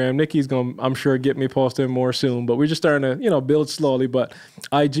Instagram. Nicky's gonna, I'm sure, get me posting more soon. But we're just starting to, build slowly. But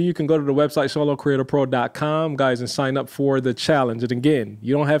IG, you can go to the website solocreatorpro.com, guys, and sign up for the challenge. And again,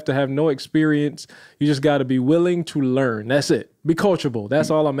 you don't have to have no experience. You just got to be willing to learn. That's it. Be coachable. That's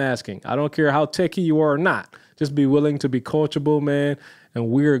all I'm asking. I don't care how techie you are or not. Just be willing to be coachable, man. And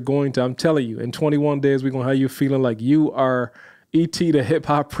we're going to, I'm telling you, in 21 days, we're going to have you feeling like you are E.T. the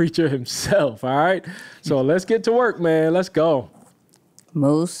hip-hop preacher himself, all right? So let's get to work, man. Let's go.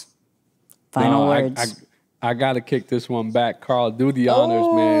 Moose, final words. I got to kick this one back. Karl, do the honors,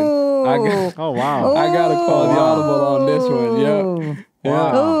 man. Oh, wow. I got to call the audible on this one. Yeah.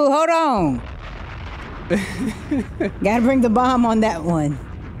 Wow. Ooh, hold on. Got to bring the bomb on that one.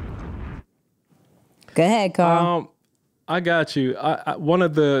 Go ahead, Karl. I got you.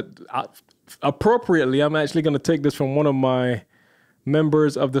 Appropriately, I'm actually going to take this from one of my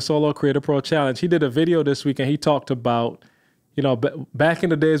members of the Solo Creator Pro Challenge. He did a video this week and he talked about, back in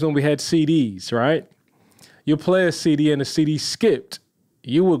the days when we had CDs, right? You play a CD and the CD skipped.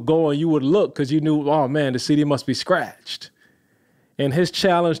 You would go and you would look because you knew, oh man, the CD must be scratched. And his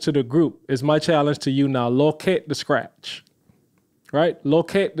challenge to the group is my challenge to you now. Locate the scratch, right?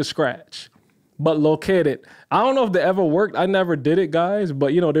 Locate the scratch. But locate it. I don't know if they ever worked. I never did it, guys.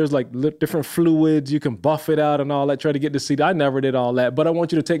 But, there's like different fluids. You can buff it out and all that. Try to get the CD. I never did all that. But I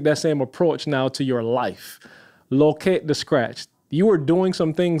want you to take that same approach now to your life. Locate the scratch. You are doing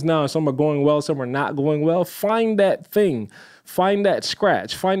some things now. Some are going well. Some are not going well. Find that thing. Find that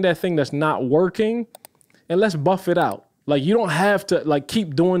scratch. Find that thing that's not working. And let's buff it out. Like, you don't have to,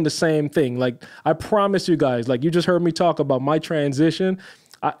 keep doing the same thing. Like, I promise you guys, you just heard me talk about my transition.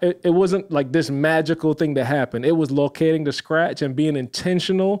 It wasn't like this magical thing that happened. It was locating the scratch and being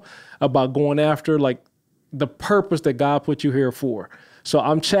intentional about going after the purpose that God put you here for. So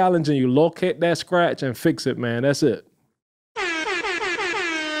I'm challenging you, locate that scratch and fix it, man. That's it.